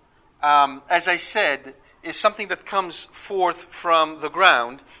mist, as I said, is something that comes forth from the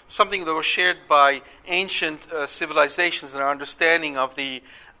ground, something that was shared by ancient civilizations and our understanding of the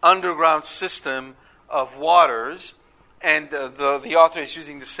underground system of waters. And the author is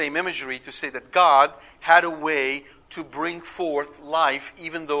using the same imagery to say that God had a way to bring forth life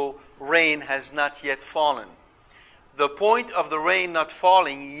even though rain has not yet fallen. The point of the rain not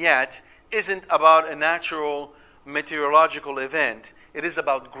falling yet isn't about a natural meteorological event. It is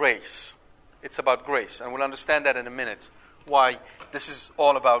about grace. It's about grace. And we'll understand that in a minute, why this is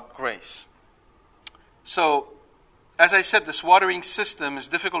all about grace. So, as I said, this watering system is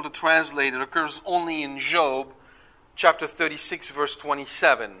difficult to translate. It occurs only in Job, chapter 36, verse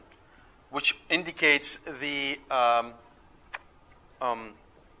 27, which indicates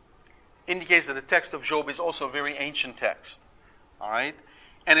indicates that the text of Job is also a very ancient text. All right?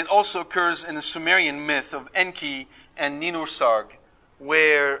 And it also occurs in the Sumerian myth of Enki and Ninursarg,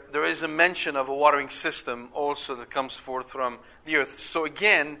 where there is a mention of a watering system also that comes forth from the earth. So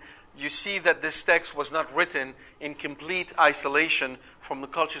again, you see that this text was not written in complete isolation from the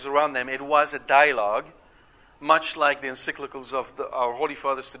cultures around them. It was a dialogue, much like the encyclicals of our Holy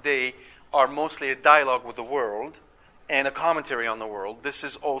Fathers today are mostly a dialogue with the world and a commentary on the world. This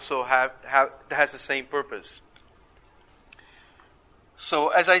is also has the same purpose. So,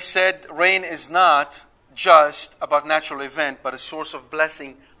 as I said, rain is not just about natural event, but a source of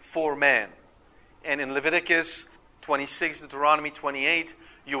blessing for man. And in Leviticus 26, Deuteronomy 28,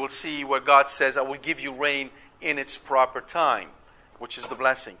 you will see where God says, I will give you rain in its proper time, which is the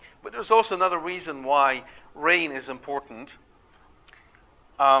blessing. But there's also another reason why rain is important.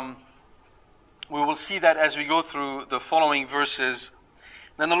 We will see that as we go through the following verses.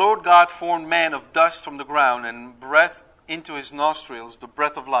 Then the Lord God formed man of dust from the ground and breathed into his nostrils the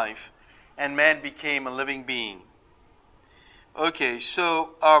breath of life, and man became a living being. Okay, so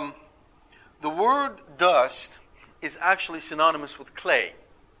the word dust is actually synonymous with clay.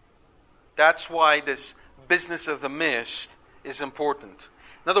 That's why this business of the mist is important.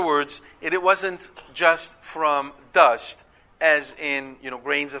 In other words, it wasn't just from dust, as in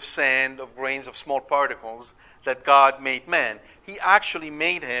grains of sand, of grains of small particles, that God made man. He actually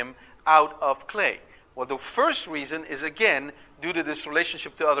made him out of clay. Well, the first reason is, again, due to this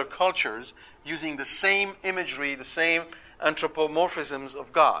relationship to other cultures, using the same imagery, the same anthropomorphisms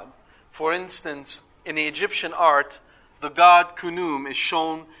of God. For instance, in the Egyptian art, the god Khnum is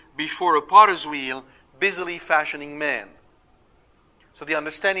shown before a potter's wheel, busily fashioning man. So the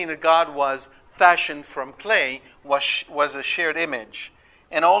understanding that God was fashioned from clay was a shared image.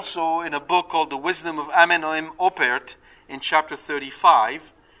 And also in a book called The Wisdom of Amen-Opert, in chapter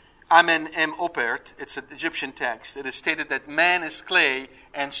 35, Amen-Opert, it's an Egyptian text, it is stated that man is clay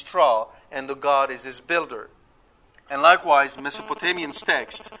and straw, and the God is his builder. And likewise, Mesopotamian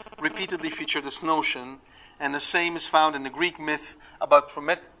texts repeatedly feature this notion, and the same is found in the Greek myth about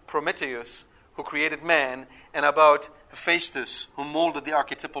Prometheus, who created man, and about Hephaestus, who molded the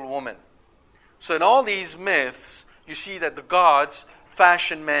archetypal woman. So in all these myths, you see that the gods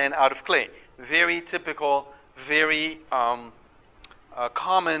fashioned man out of clay. Very typical, very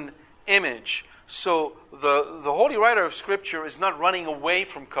common image. So the holy writer of Scripture is not running away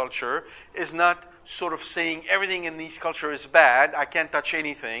from culture, is not sort of saying everything in these culture is bad, I can't touch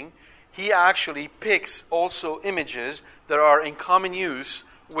anything. He actually picks also images that are in common use,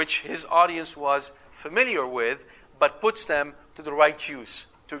 which his audience was familiar with, but puts them to the right use,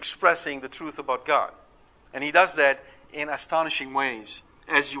 to expressing the truth about God. And he does that in astonishing ways,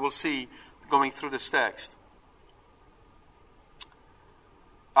 as you will see going through this text.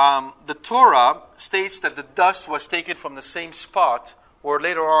 The Torah states that the dust was taken from the same spot where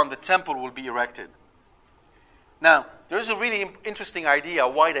later on the temple will be erected. Now, there's a really interesting idea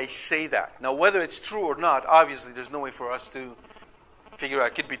why they say that. Now, whether it's true or not, obviously there's no way for us to figure out.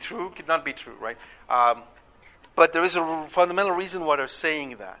 It could be true, could not be true, right? But there is a fundamental reason why they're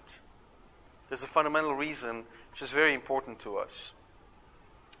saying that. There's a fundamental reason which is very important to us.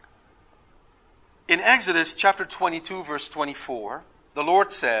 In Exodus chapter 22, verse 24, the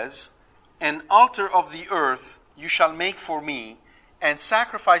Lord says, "An altar of the earth you shall make for me, and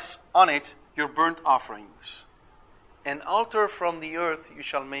sacrifice on it your burnt offerings." An altar from the earth you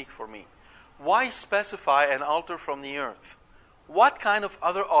shall make for me. Why specify an altar from the earth? What kind of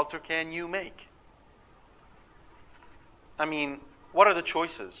other altar can you make? I mean, what are the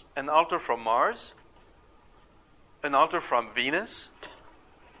choices? An altar from Mars? An altar from Venus?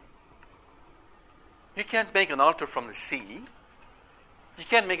 You can't make an altar from the sea. You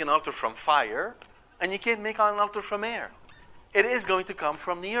can't make an altar from fire. And you can't make an altar from air. It is going to come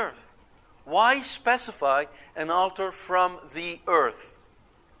from the earth. Why specify an altar from the earth?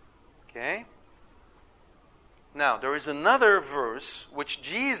 Okay? Now, there is another verse which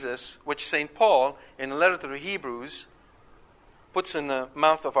St. Paul, in the letter to the Hebrews, puts in the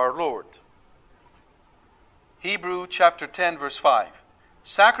mouth of our Lord. Hebrew chapter 10, verse 5.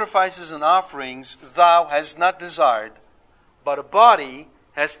 "Sacrifices and offerings thou hast not desired, but a body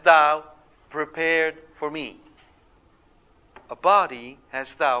hast thou prepared for me." a body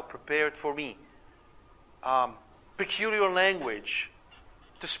hast thou prepared for me. Peculiar language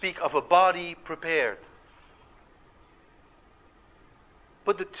to speak of a body prepared.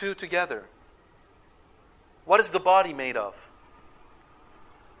 Put the two together. What is the body made of?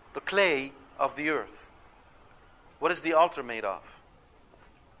 The clay of the earth. What is the altar made of?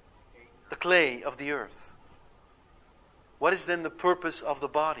 The clay of the earth. What is then the purpose of the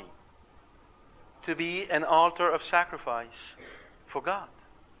body? To be an altar of sacrifice for God.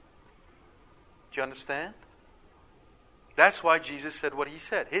 Do you understand? That's why Jesus said what He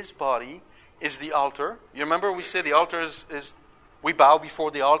said. His body is the altar. You remember we said the altar is we bow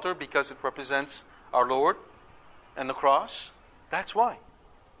before the altar because it represents our Lord and the cross. That's why.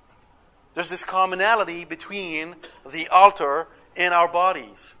 There's this commonality between the altar and our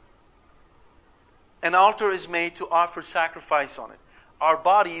bodies. An altar is made to offer sacrifice on it. Our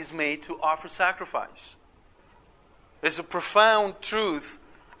body is made to offer sacrifice. There's a profound truth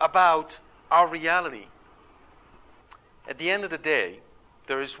about our reality. At the end of the day,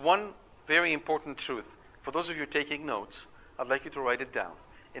 there is one very important truth. For those of you taking notes, I'd like you to write it down.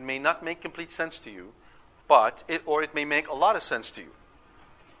 It may not make complete sense to you, but it may make a lot of sense to you.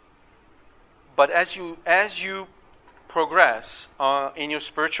 But as you progress in your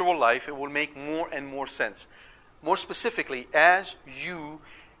spiritual life, it will make more and more sense. More specifically, as you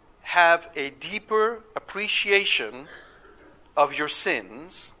have a deeper appreciation of your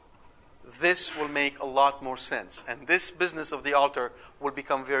sins, this will make a lot more sense. And this business of the altar will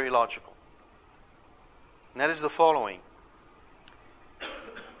become very logical. And that is the following.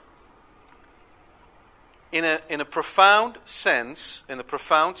 In a profound sense,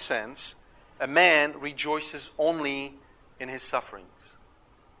 a man rejoices only in his sufferings.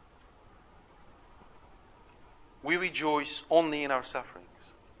 We rejoice only in our sufferings.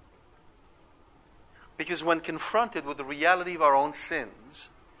 Because when confronted with the reality of our own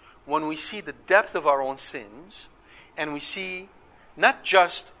sins, when we see the depth of our own sins, and we see not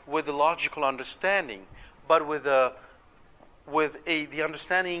just with the logical understanding, but with the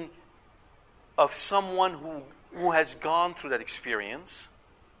understanding of someone who has gone through that experience,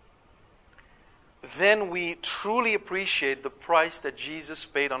 then we truly appreciate the price that Jesus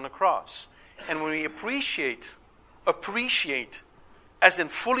paid on the cross. And when we appreciate, as in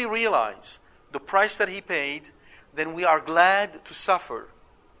fully realize the price that He paid, then we are glad to suffer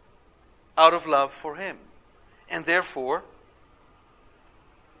out of love for Him. And therefore,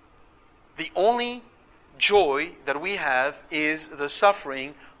 the only joy that we have is the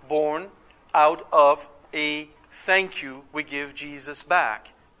suffering born out of a thank you we give Jesus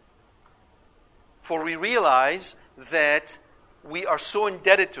back. For we realize that we are so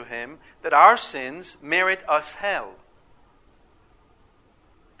indebted to Him that our sins merit us hell.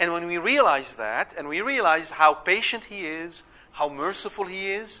 And when we realize that, and we realize how patient He is, how merciful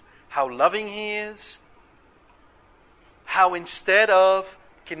He is, how loving He is, how instead of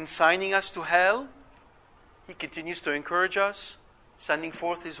consigning us to hell, He continues to encourage us, sending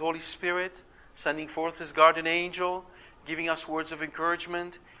forth His Holy Spirit, sending forth His guardian angel, giving us words of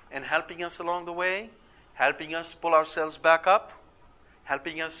encouragement, and helping us along the way, helping us pull ourselves back up,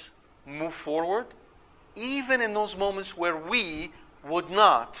 helping us move forward, even in those moments where we would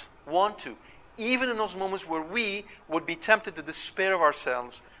not want to, even in those moments where we would be tempted to despair of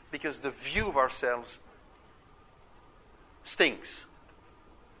ourselves because the view of ourselves stinks.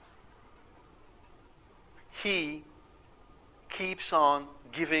 He keeps on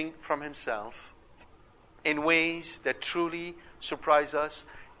giving from Himself in ways that truly surprise us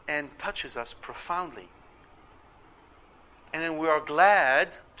and touches us profoundly. And then we are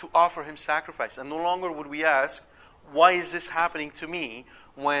glad to offer Him sacrifice. And no longer would we ask, why is this happening to me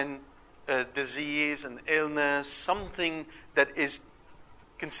when a disease, an illness, something that is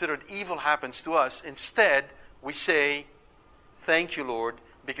considered evil happens to us. Instead, we say, thank you, Lord,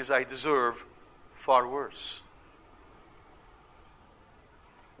 because I deserve far worse.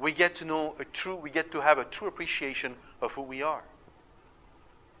 We get to have a true appreciation of who we are.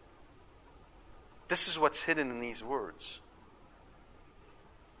 This is what's hidden in these words.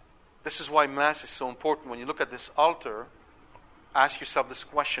 This is why Mass is so important. When you look at this altar, ask yourself this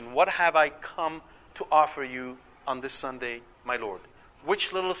question: what have I come to offer you on this Sunday, my Lord?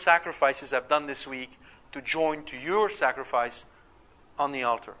 Which little sacrifices I've done this week to join to your sacrifice on the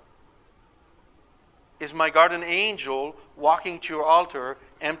altar? Is my guardian angel walking to your altar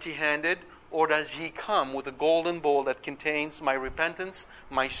empty-handed, or does he come with a golden bowl that contains my repentance,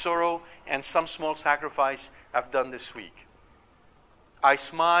 my sorrow, and some small sacrifice I've done this week? I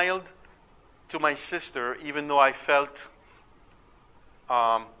smiled to my sister even though I felt ...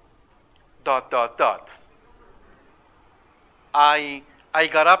 I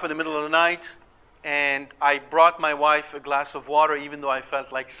got up in the middle of the night and I brought my wife a glass of water even though I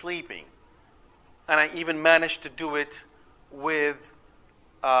felt like sleeping. And I even managed to do it with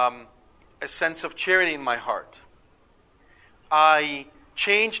a sense of charity in my heart. I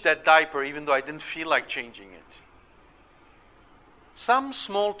changed that diaper even though I didn't feel like changing it. Some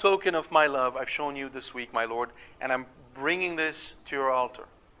small token of my love I've shown you this week, my Lord, and I'm bringing this to your altar.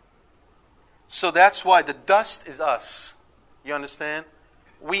 So that's why the dust is us. You understand?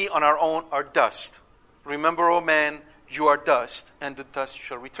 We on our own are dust. Remember, O man, you are dust, and to dust you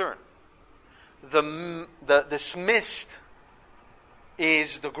shall return. This mist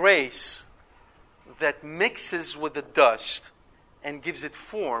is the grace that mixes with the dust and gives it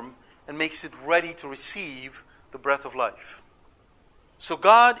form and makes it ready to receive the breath of life. So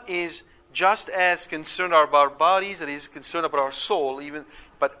God is just as concerned about our bodies as He is concerned about our soul,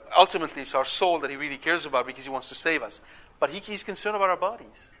 but ultimately it's our soul that He really cares about because He wants to save us. But He's concerned about our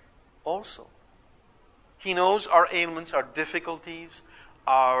bodies also. He knows our ailments, our difficulties,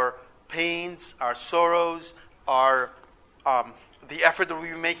 our pains, our sorrows, our the effort that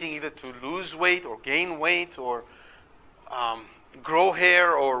we're making either to lose weight or gain weight or grow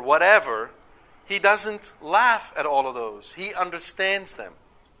hair or whatever. He doesn't laugh at all of those. He understands them.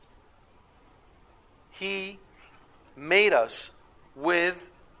 He made us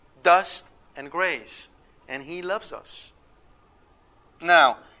with dust and grace, and He loves us.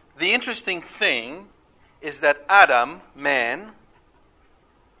 Now, the interesting thing is that Adam, man,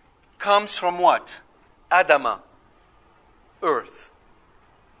 comes from what? Adama, earth.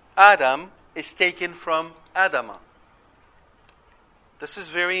 Adam is taken from Adama. This is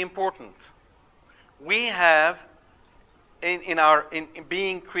very important. We have, in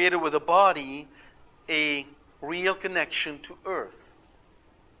being created with a body, a real connection to earth.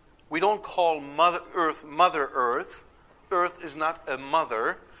 We don't call Mother Earth Mother Earth. Earth is not a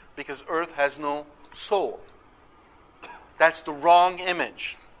mother because earth has no soul. That's the wrong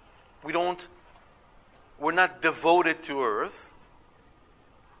image. We're not devoted to earth,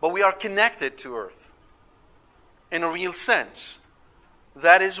 but we are connected to earth in a real sense.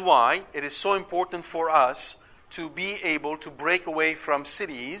 That is why it is so important for us to be able to break away from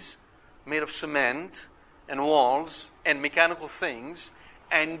cities made of cement and walls and mechanical things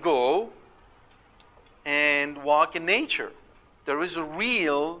and go and walk in nature. There is a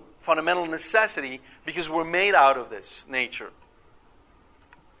real fundamental necessity because we're made out of this nature.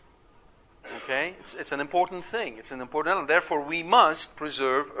 Okay? It's an important thing. It's an important element. Therefore, we must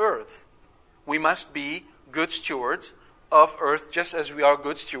preserve earth. We must be good stewards of earth just as we are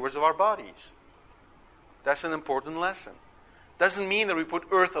good stewards of our bodies. That's an important lesson. Doesn't mean that we put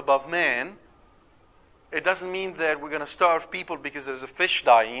earth above man. It doesn't mean that we're going to starve people because there's a fish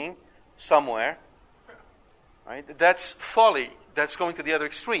dying somewhere. Right? That's folly. That's going to the other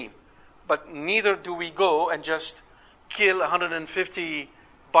extreme. But neither do we go and just kill 150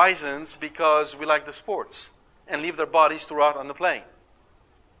 bisons because we like the sports and leave their bodies to rot on the plain.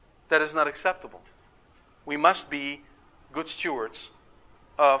 That is not acceptable. We must be good stewards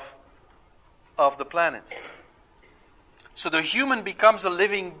of the planet. So the human becomes a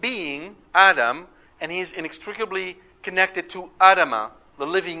living being, Adam, and he is inextricably connected to Adama, the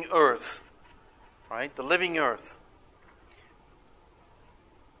living earth. Right? The living earth.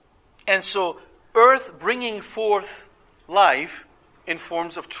 And so earth bringing forth life in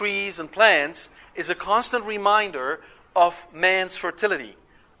forms of trees and plants is a constant reminder of man's fertility.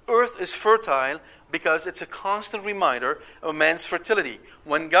 Earth is fertile because it's a constant reminder of man's fertility.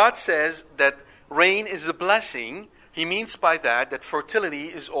 When God says that rain is a blessing, He means by that fertility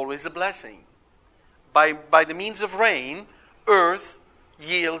is always a blessing. By the means of rain, earth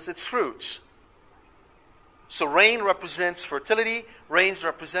yields its fruits. So rain represents fertility. Rains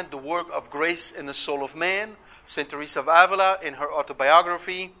represent the work of grace in the soul of man. St. Teresa of Avila, in her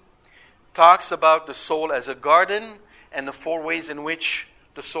autobiography, talks about the soul as a garden and the 4 ways in which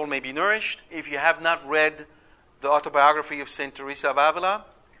the soul may be nourished. If you have not read the autobiography of St. Teresa of Avila,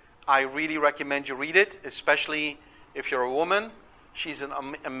 I really recommend you read it, especially if you're a woman. She's an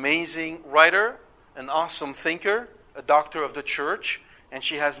amazing writer, an awesome thinker, a doctor of the church, and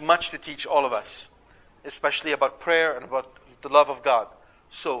she has much to teach all of us, especially about prayer and about the love of God.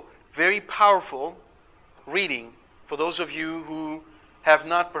 So, very powerful reading for those of you who have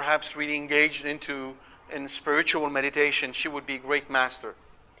not perhaps really engaged in spiritual meditation. She would be a great master.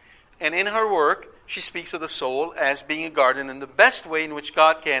 And in her work, she speaks of the soul as being a garden, and the best way in which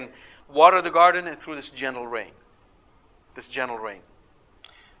God can water the garden is through this gentle rain. This gentle rain.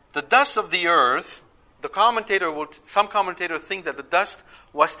 The dust of the earth Some commentators think that the dust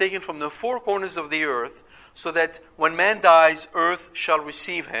was taken from the four corners of the earth, so that when man dies, earth shall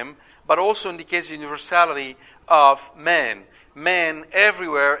receive him, but also indicates the universality of man. Man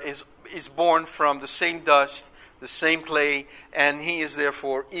everywhere is born from the same dust, the same clay, and he is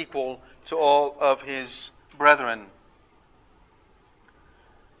therefore equal to all of his brethren.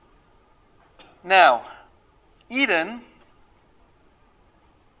 Now, Eden,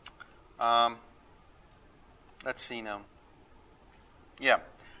 let's see now. Yeah,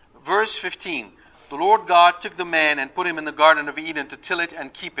 verse 15. The Lord God took the man and put him in the Garden of Eden to till it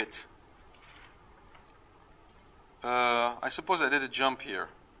and keep it. I suppose I did a jump here.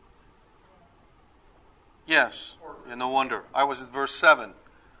 Yes, yeah, no wonder. I was at verse 7.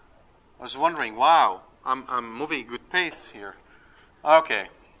 I was wondering, wow, I'm moving at good pace here. Okay.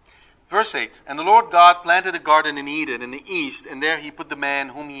 Verse 8. And the Lord God planted a garden in Eden in the east, and there he put the man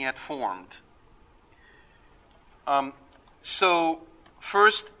whom he had formed. So,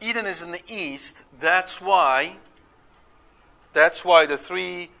 first, Eden is in the east. That's why the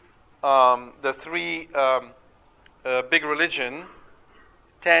three big religion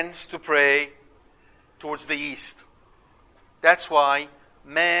tends to pray towards the east. That's why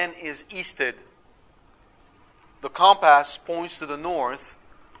man is easted. The compass points to the north,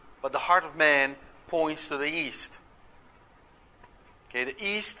 but the heart of man points to the east. Okay, the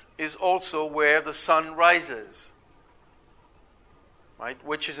east is also where the sun rises, right?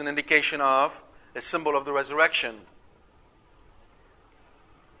 Which is an indication of a symbol of the resurrection.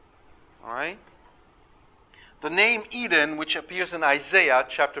 All right? The name Eden, which appears in Isaiah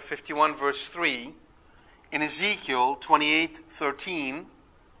chapter 51, verse 3, in Ezekiel 28:13,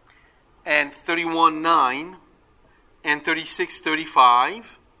 and 31:9, and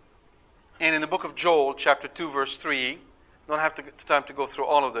 36:35, and in the book of Joel, chapter 2, verse 3, don't have time to go through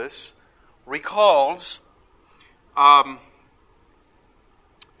all of this, recalls a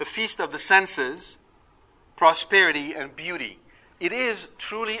feast of the senses, prosperity, and beauty. It is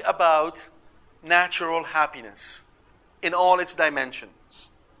truly about natural happiness in all its dimensions.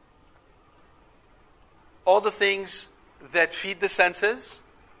 All the things that feed the senses,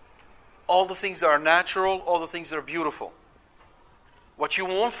 all the things that are natural, all the things that are beautiful. What you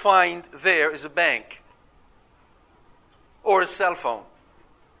won't find there is a bank, or a cell phone,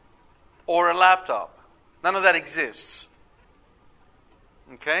 or a laptop. None of that exists.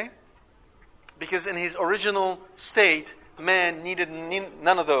 Okay? Because in his original state, man needed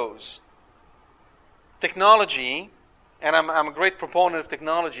none of those. Technology, and I'm a great proponent of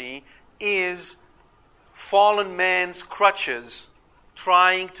technology, is fallen man's crutches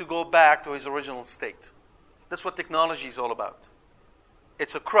trying to go back to his original state. That's what technology is all about.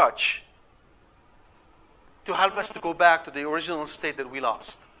 It's a crutch to help us to go back to the original state that we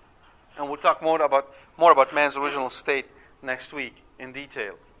lost. And we'll talk more about man's original state next week in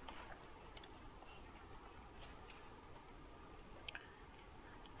detail.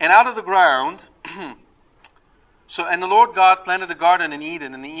 And out of the ground, and the Lord God planted a garden in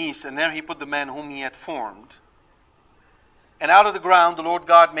Eden in the east, and there he put the man whom he had formed. And out of the ground the Lord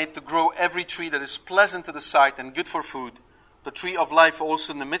God made to grow every tree that is pleasant to the sight and good for food, the tree of life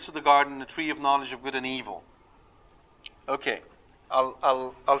also in the midst of the garden, the tree of knowledge of good and evil. Okay,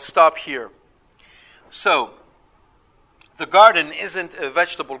 I'll stop here. So, the garden isn't a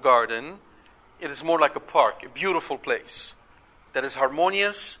vegetable garden. It is more like a park, a beautiful place that is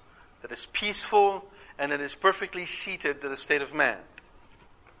harmonious, that is peaceful, and that is perfectly seated to the state of man.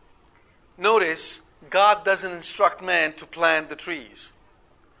 Notice, God doesn't instruct man to plant the trees.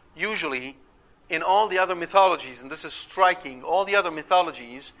 Usually, in all the other mythologies, and this is striking, all the other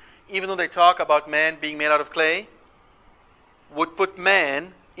mythologies, even though they talk about man being made out of clay, would put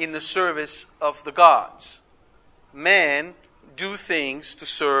man in the service of the gods. Man do things to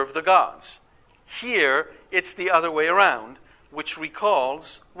serve the gods. Here, it's the other way around, which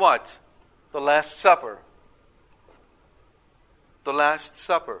recalls what? The Last Supper. The Last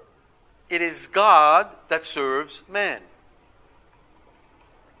Supper. It is God that serves man.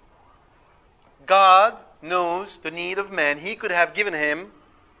 God knows the need of man. He could have given him,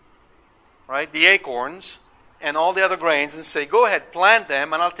 right, the acorns and all the other grains and say, go ahead, plant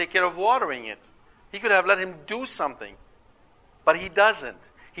them and I'll take care of watering it. He could have let him do something. But he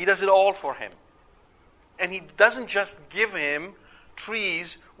doesn't. He does it all for him. And he doesn't just give him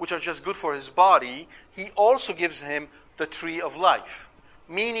trees which are just good for his body. He also gives him the tree of life.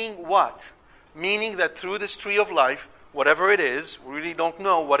 Meaning what? Meaning that through this tree of life, whatever it is, we really don't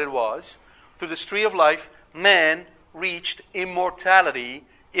know what it was, through this tree of life, man reached immortality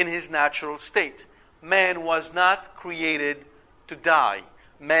in his natural state. Man was not created to die.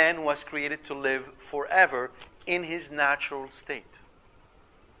 man was created to live forever in his natural state.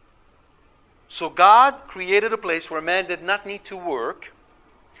 So God created a place where man did not need to work,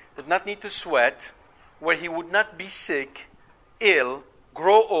 did not need to sweat, where he would not be sick, ill,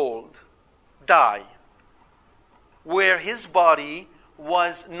 grow old, die, where his body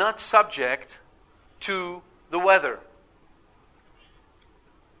was not subject to the weather,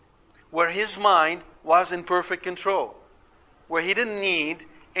 where his mind was in perfect control, where he didn't need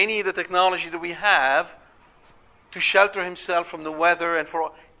any of the technology that we have to shelter himself from the weather, and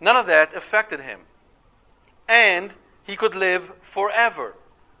for none of that affected him. And he could live forever.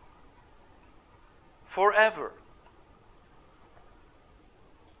 Forever.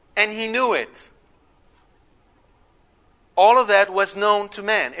 And he knew it. All of that was known to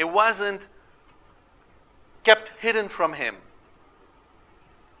man. It wasn't kept hidden from him.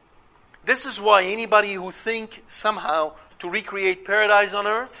 This is why anybody who think somehow to recreate paradise on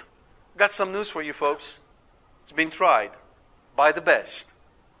earth, got some news for you folks. It's been tried by the best,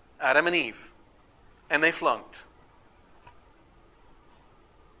 Adam and Eve, and they flunked.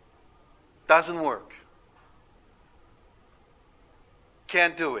 Doesn't work.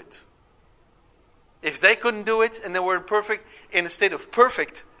 Can't do it. If they couldn't do it and they were in a state of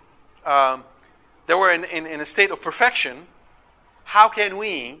perfect, they were in a state of perfection, how can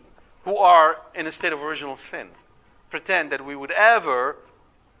we, who are in a state of original sin, pretend that we would ever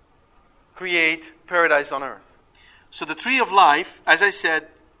create paradise on earth? So the tree of life, as I said,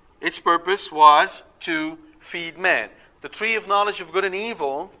 its purpose was to feed man. The tree of knowledge of good and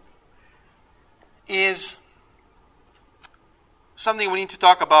evil is something we need to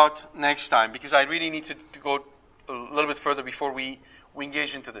talk about next time, because I really need to go a little bit further before we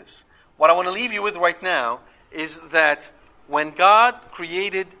engage into this. What I want to leave you with right now is that when God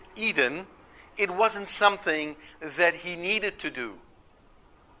created Eden, it wasn't something that he needed to do.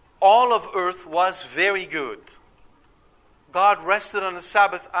 All of earth was very good. God rested on the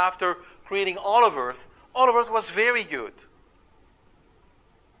Sabbath after creating all of earth. All of earth was very good.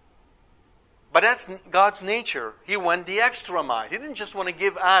 But that's God's nature. He went the extra mile. He didn't just want to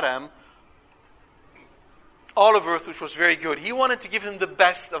give Adam all of earth, which was very good. He wanted to give him the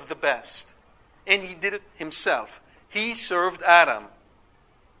best of the best. And he did it himself. He served Adam.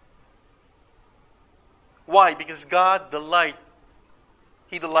 Why? Because God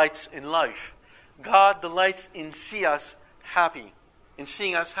He delights in life. God delights in seeing us happy.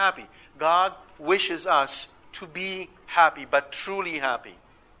 God wishes us to be happy, but truly happy.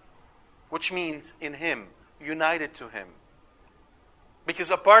 Which means in Him, united to Him.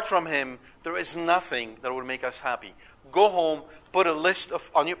 Because apart from Him, there is nothing that will make us happy. Go home, put a list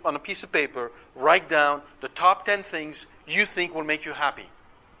on a piece of paper, write down the top 10 things you think will make you happy.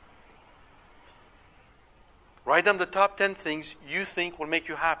 Write down the top 10 things you think will make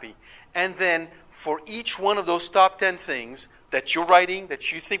you happy. And then, for each one of those top 10 things that you're writing,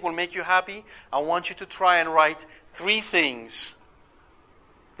 that you think will make you happy, I want you to try and write 3 things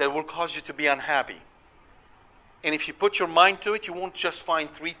that will cause you to be unhappy. And if you put your mind to it, you won't just find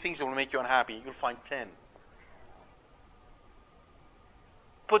 3 things that will make you unhappy. You'll find 10.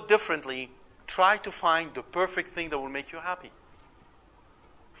 Put differently, try to find the perfect thing that will make you happy.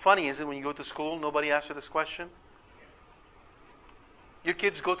 Funny, is it, when you go to school, nobody asks you this question? Your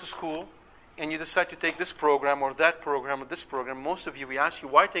kids go to school, and you decide to take this program or that program or this program. Most of you, we ask you,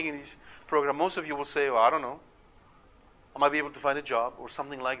 why are you taking these programs? Most of you will say, I don't know. I might be able to find a job or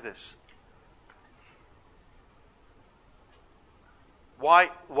something like this. Why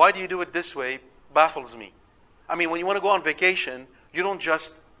do you do it this way? Baffles me. I mean, when you want to go on vacation, you don't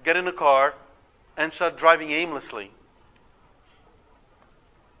just get in a car and start driving aimlessly.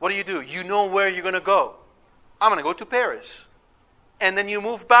 What do? You know where you're going to go. I'm going to go to Paris. And then you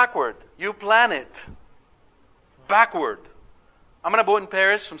move backward. You plan it backward. I'm going to go in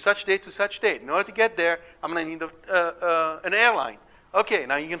Paris from such date to such date. In order to get there, I'm going to need an airline. Okay,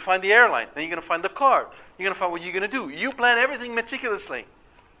 now you can find the airline. Then you're going to find the car. You're going to find what you're going to do. You plan everything meticulously.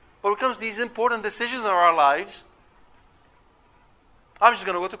 But when it comes to these important decisions in our lives, I'm just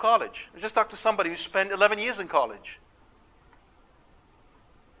going to go to college. I just talked to somebody who spent 11 years in college.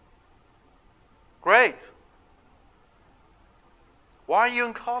 Great. Why are you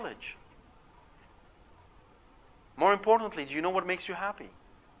in college? More importantly, do you know what makes you happy?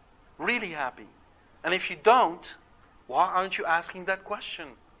 Really happy. And if you don't, why aren't you asking that question?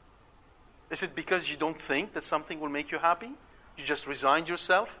 Is it because you don't think that something will make you happy? You just resigned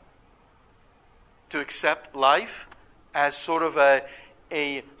yourself to accept life as sort of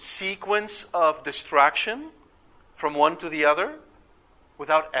a sequence of distraction from one to the other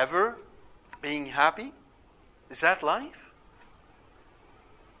without ever being happy? Is that life?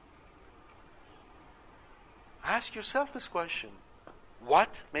 Ask yourself this question.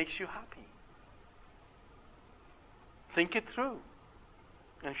 What makes you happy? Think it through.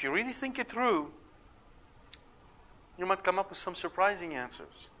 And if you really think it through, you might come up with some surprising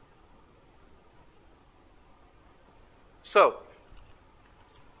answers. So,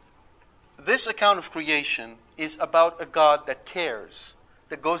 this account of creation is about a God that cares,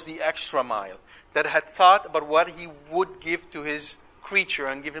 that goes the extra mile, that had thought about what He would give to His creature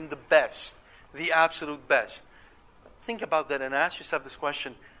and give him the best, the absolute best. Think about that and ask yourself this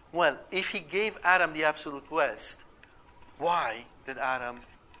question. Well, if He gave Adam the absolute best, why did Adam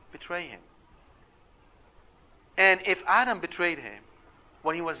betray Him? And if Adam betrayed Him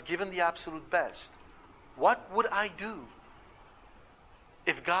when he was given the absolute best, what would I do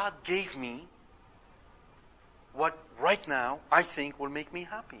if God gave me what right now I think will make me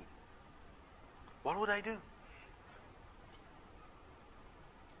happy? What would I do?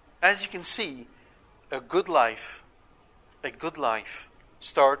 As you can see, a good life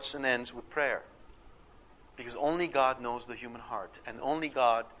starts and ends with prayer. Because only God knows the human heart, and only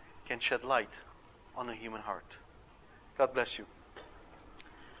God can shed light on the human heart. God bless you.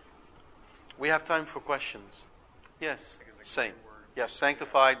 We have time for questions. Yes, same. Yes,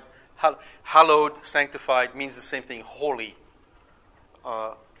 sanctified, hallowed, sanctified means the same thing. Holy.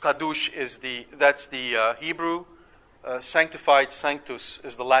 Kadush is the Hebrew. Sanctified, sanctus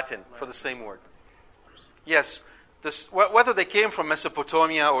is the Latin for the same word. Yes, whether they came from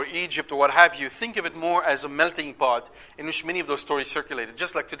Mesopotamia or Egypt or what have you, think of it more as a melting pot in which many of those stories circulated,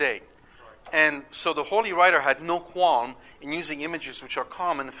 just like today. And so the Holy Writer had no qualm in using images which are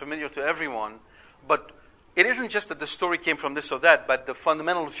common and familiar to everyone. But it isn't just that the story came from this or that, but the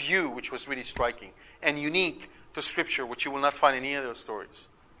fundamental view which was really striking and unique to Scripture, which you will not find in any other stories.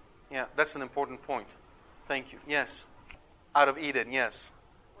 Yeah, that's an important point. Thank you. Yes. Out of Eden, yes.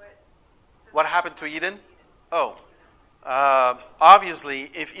 What happened to Eden? Oh. Obviously,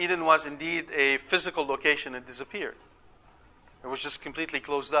 if Eden was indeed a physical location, it disappeared. It was just completely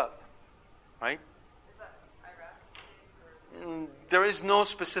closed up. Right? Is that Iraq? There is no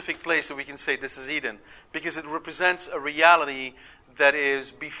specific place that we can say this is Eden, because it represents a reality that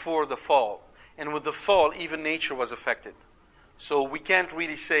is before the fall. And with the fall, even nature was affected. So we can't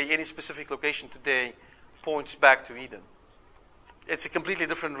really say any specific location today points back to Eden. It's a completely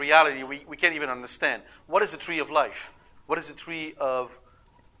different reality we can't even understand. What is the tree of life? What is the tree of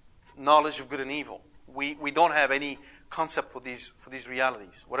knowledge of good and evil? We don't have any concept for these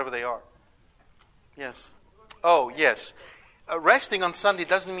realities, whatever they are. Yes. Oh, yes. Resting on Sunday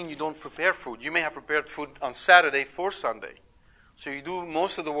doesn't mean you don't prepare food. You may have prepared food on Saturday for Sunday. So you do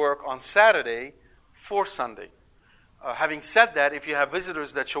most of the work on Saturday for Sunday. Having said that, if you have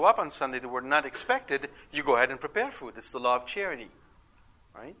visitors that show up on Sunday that were not expected, you go ahead and prepare food. It's the law of charity.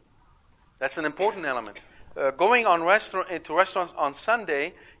 Right? That's an important element. Going to restaurants on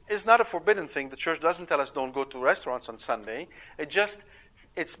Sunday is not a forbidden thing. The church doesn't tell us don't go to restaurants on Sunday.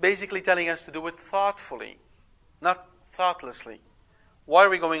 It's basically telling us to do it thoughtfully, not thoughtlessly. Why are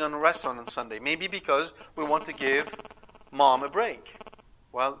we going on a restaurant on Sunday? Maybe because we want to give mom a break.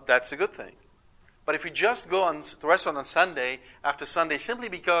 Well, that's a good thing. But if we just go to the restaurant on Sunday, after Sunday, simply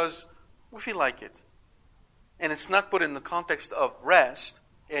because we feel like it, and it's not put in the context of rest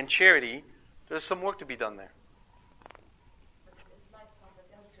and charity, there's some work to be done there.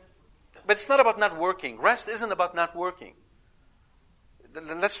 But it's not about not working. Rest isn't about not working.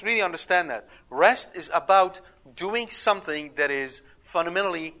 Let's really understand that. Rest is about doing something that is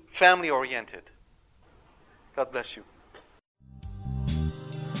fundamentally family-oriented. God bless you.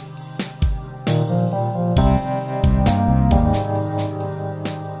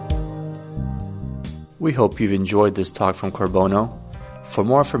 We hope you've enjoyed this talk from Carbono. For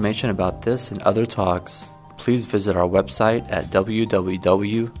more information about this and other talks, please visit our website at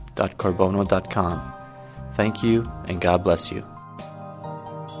www.carbono.com. Thank you, and God bless you.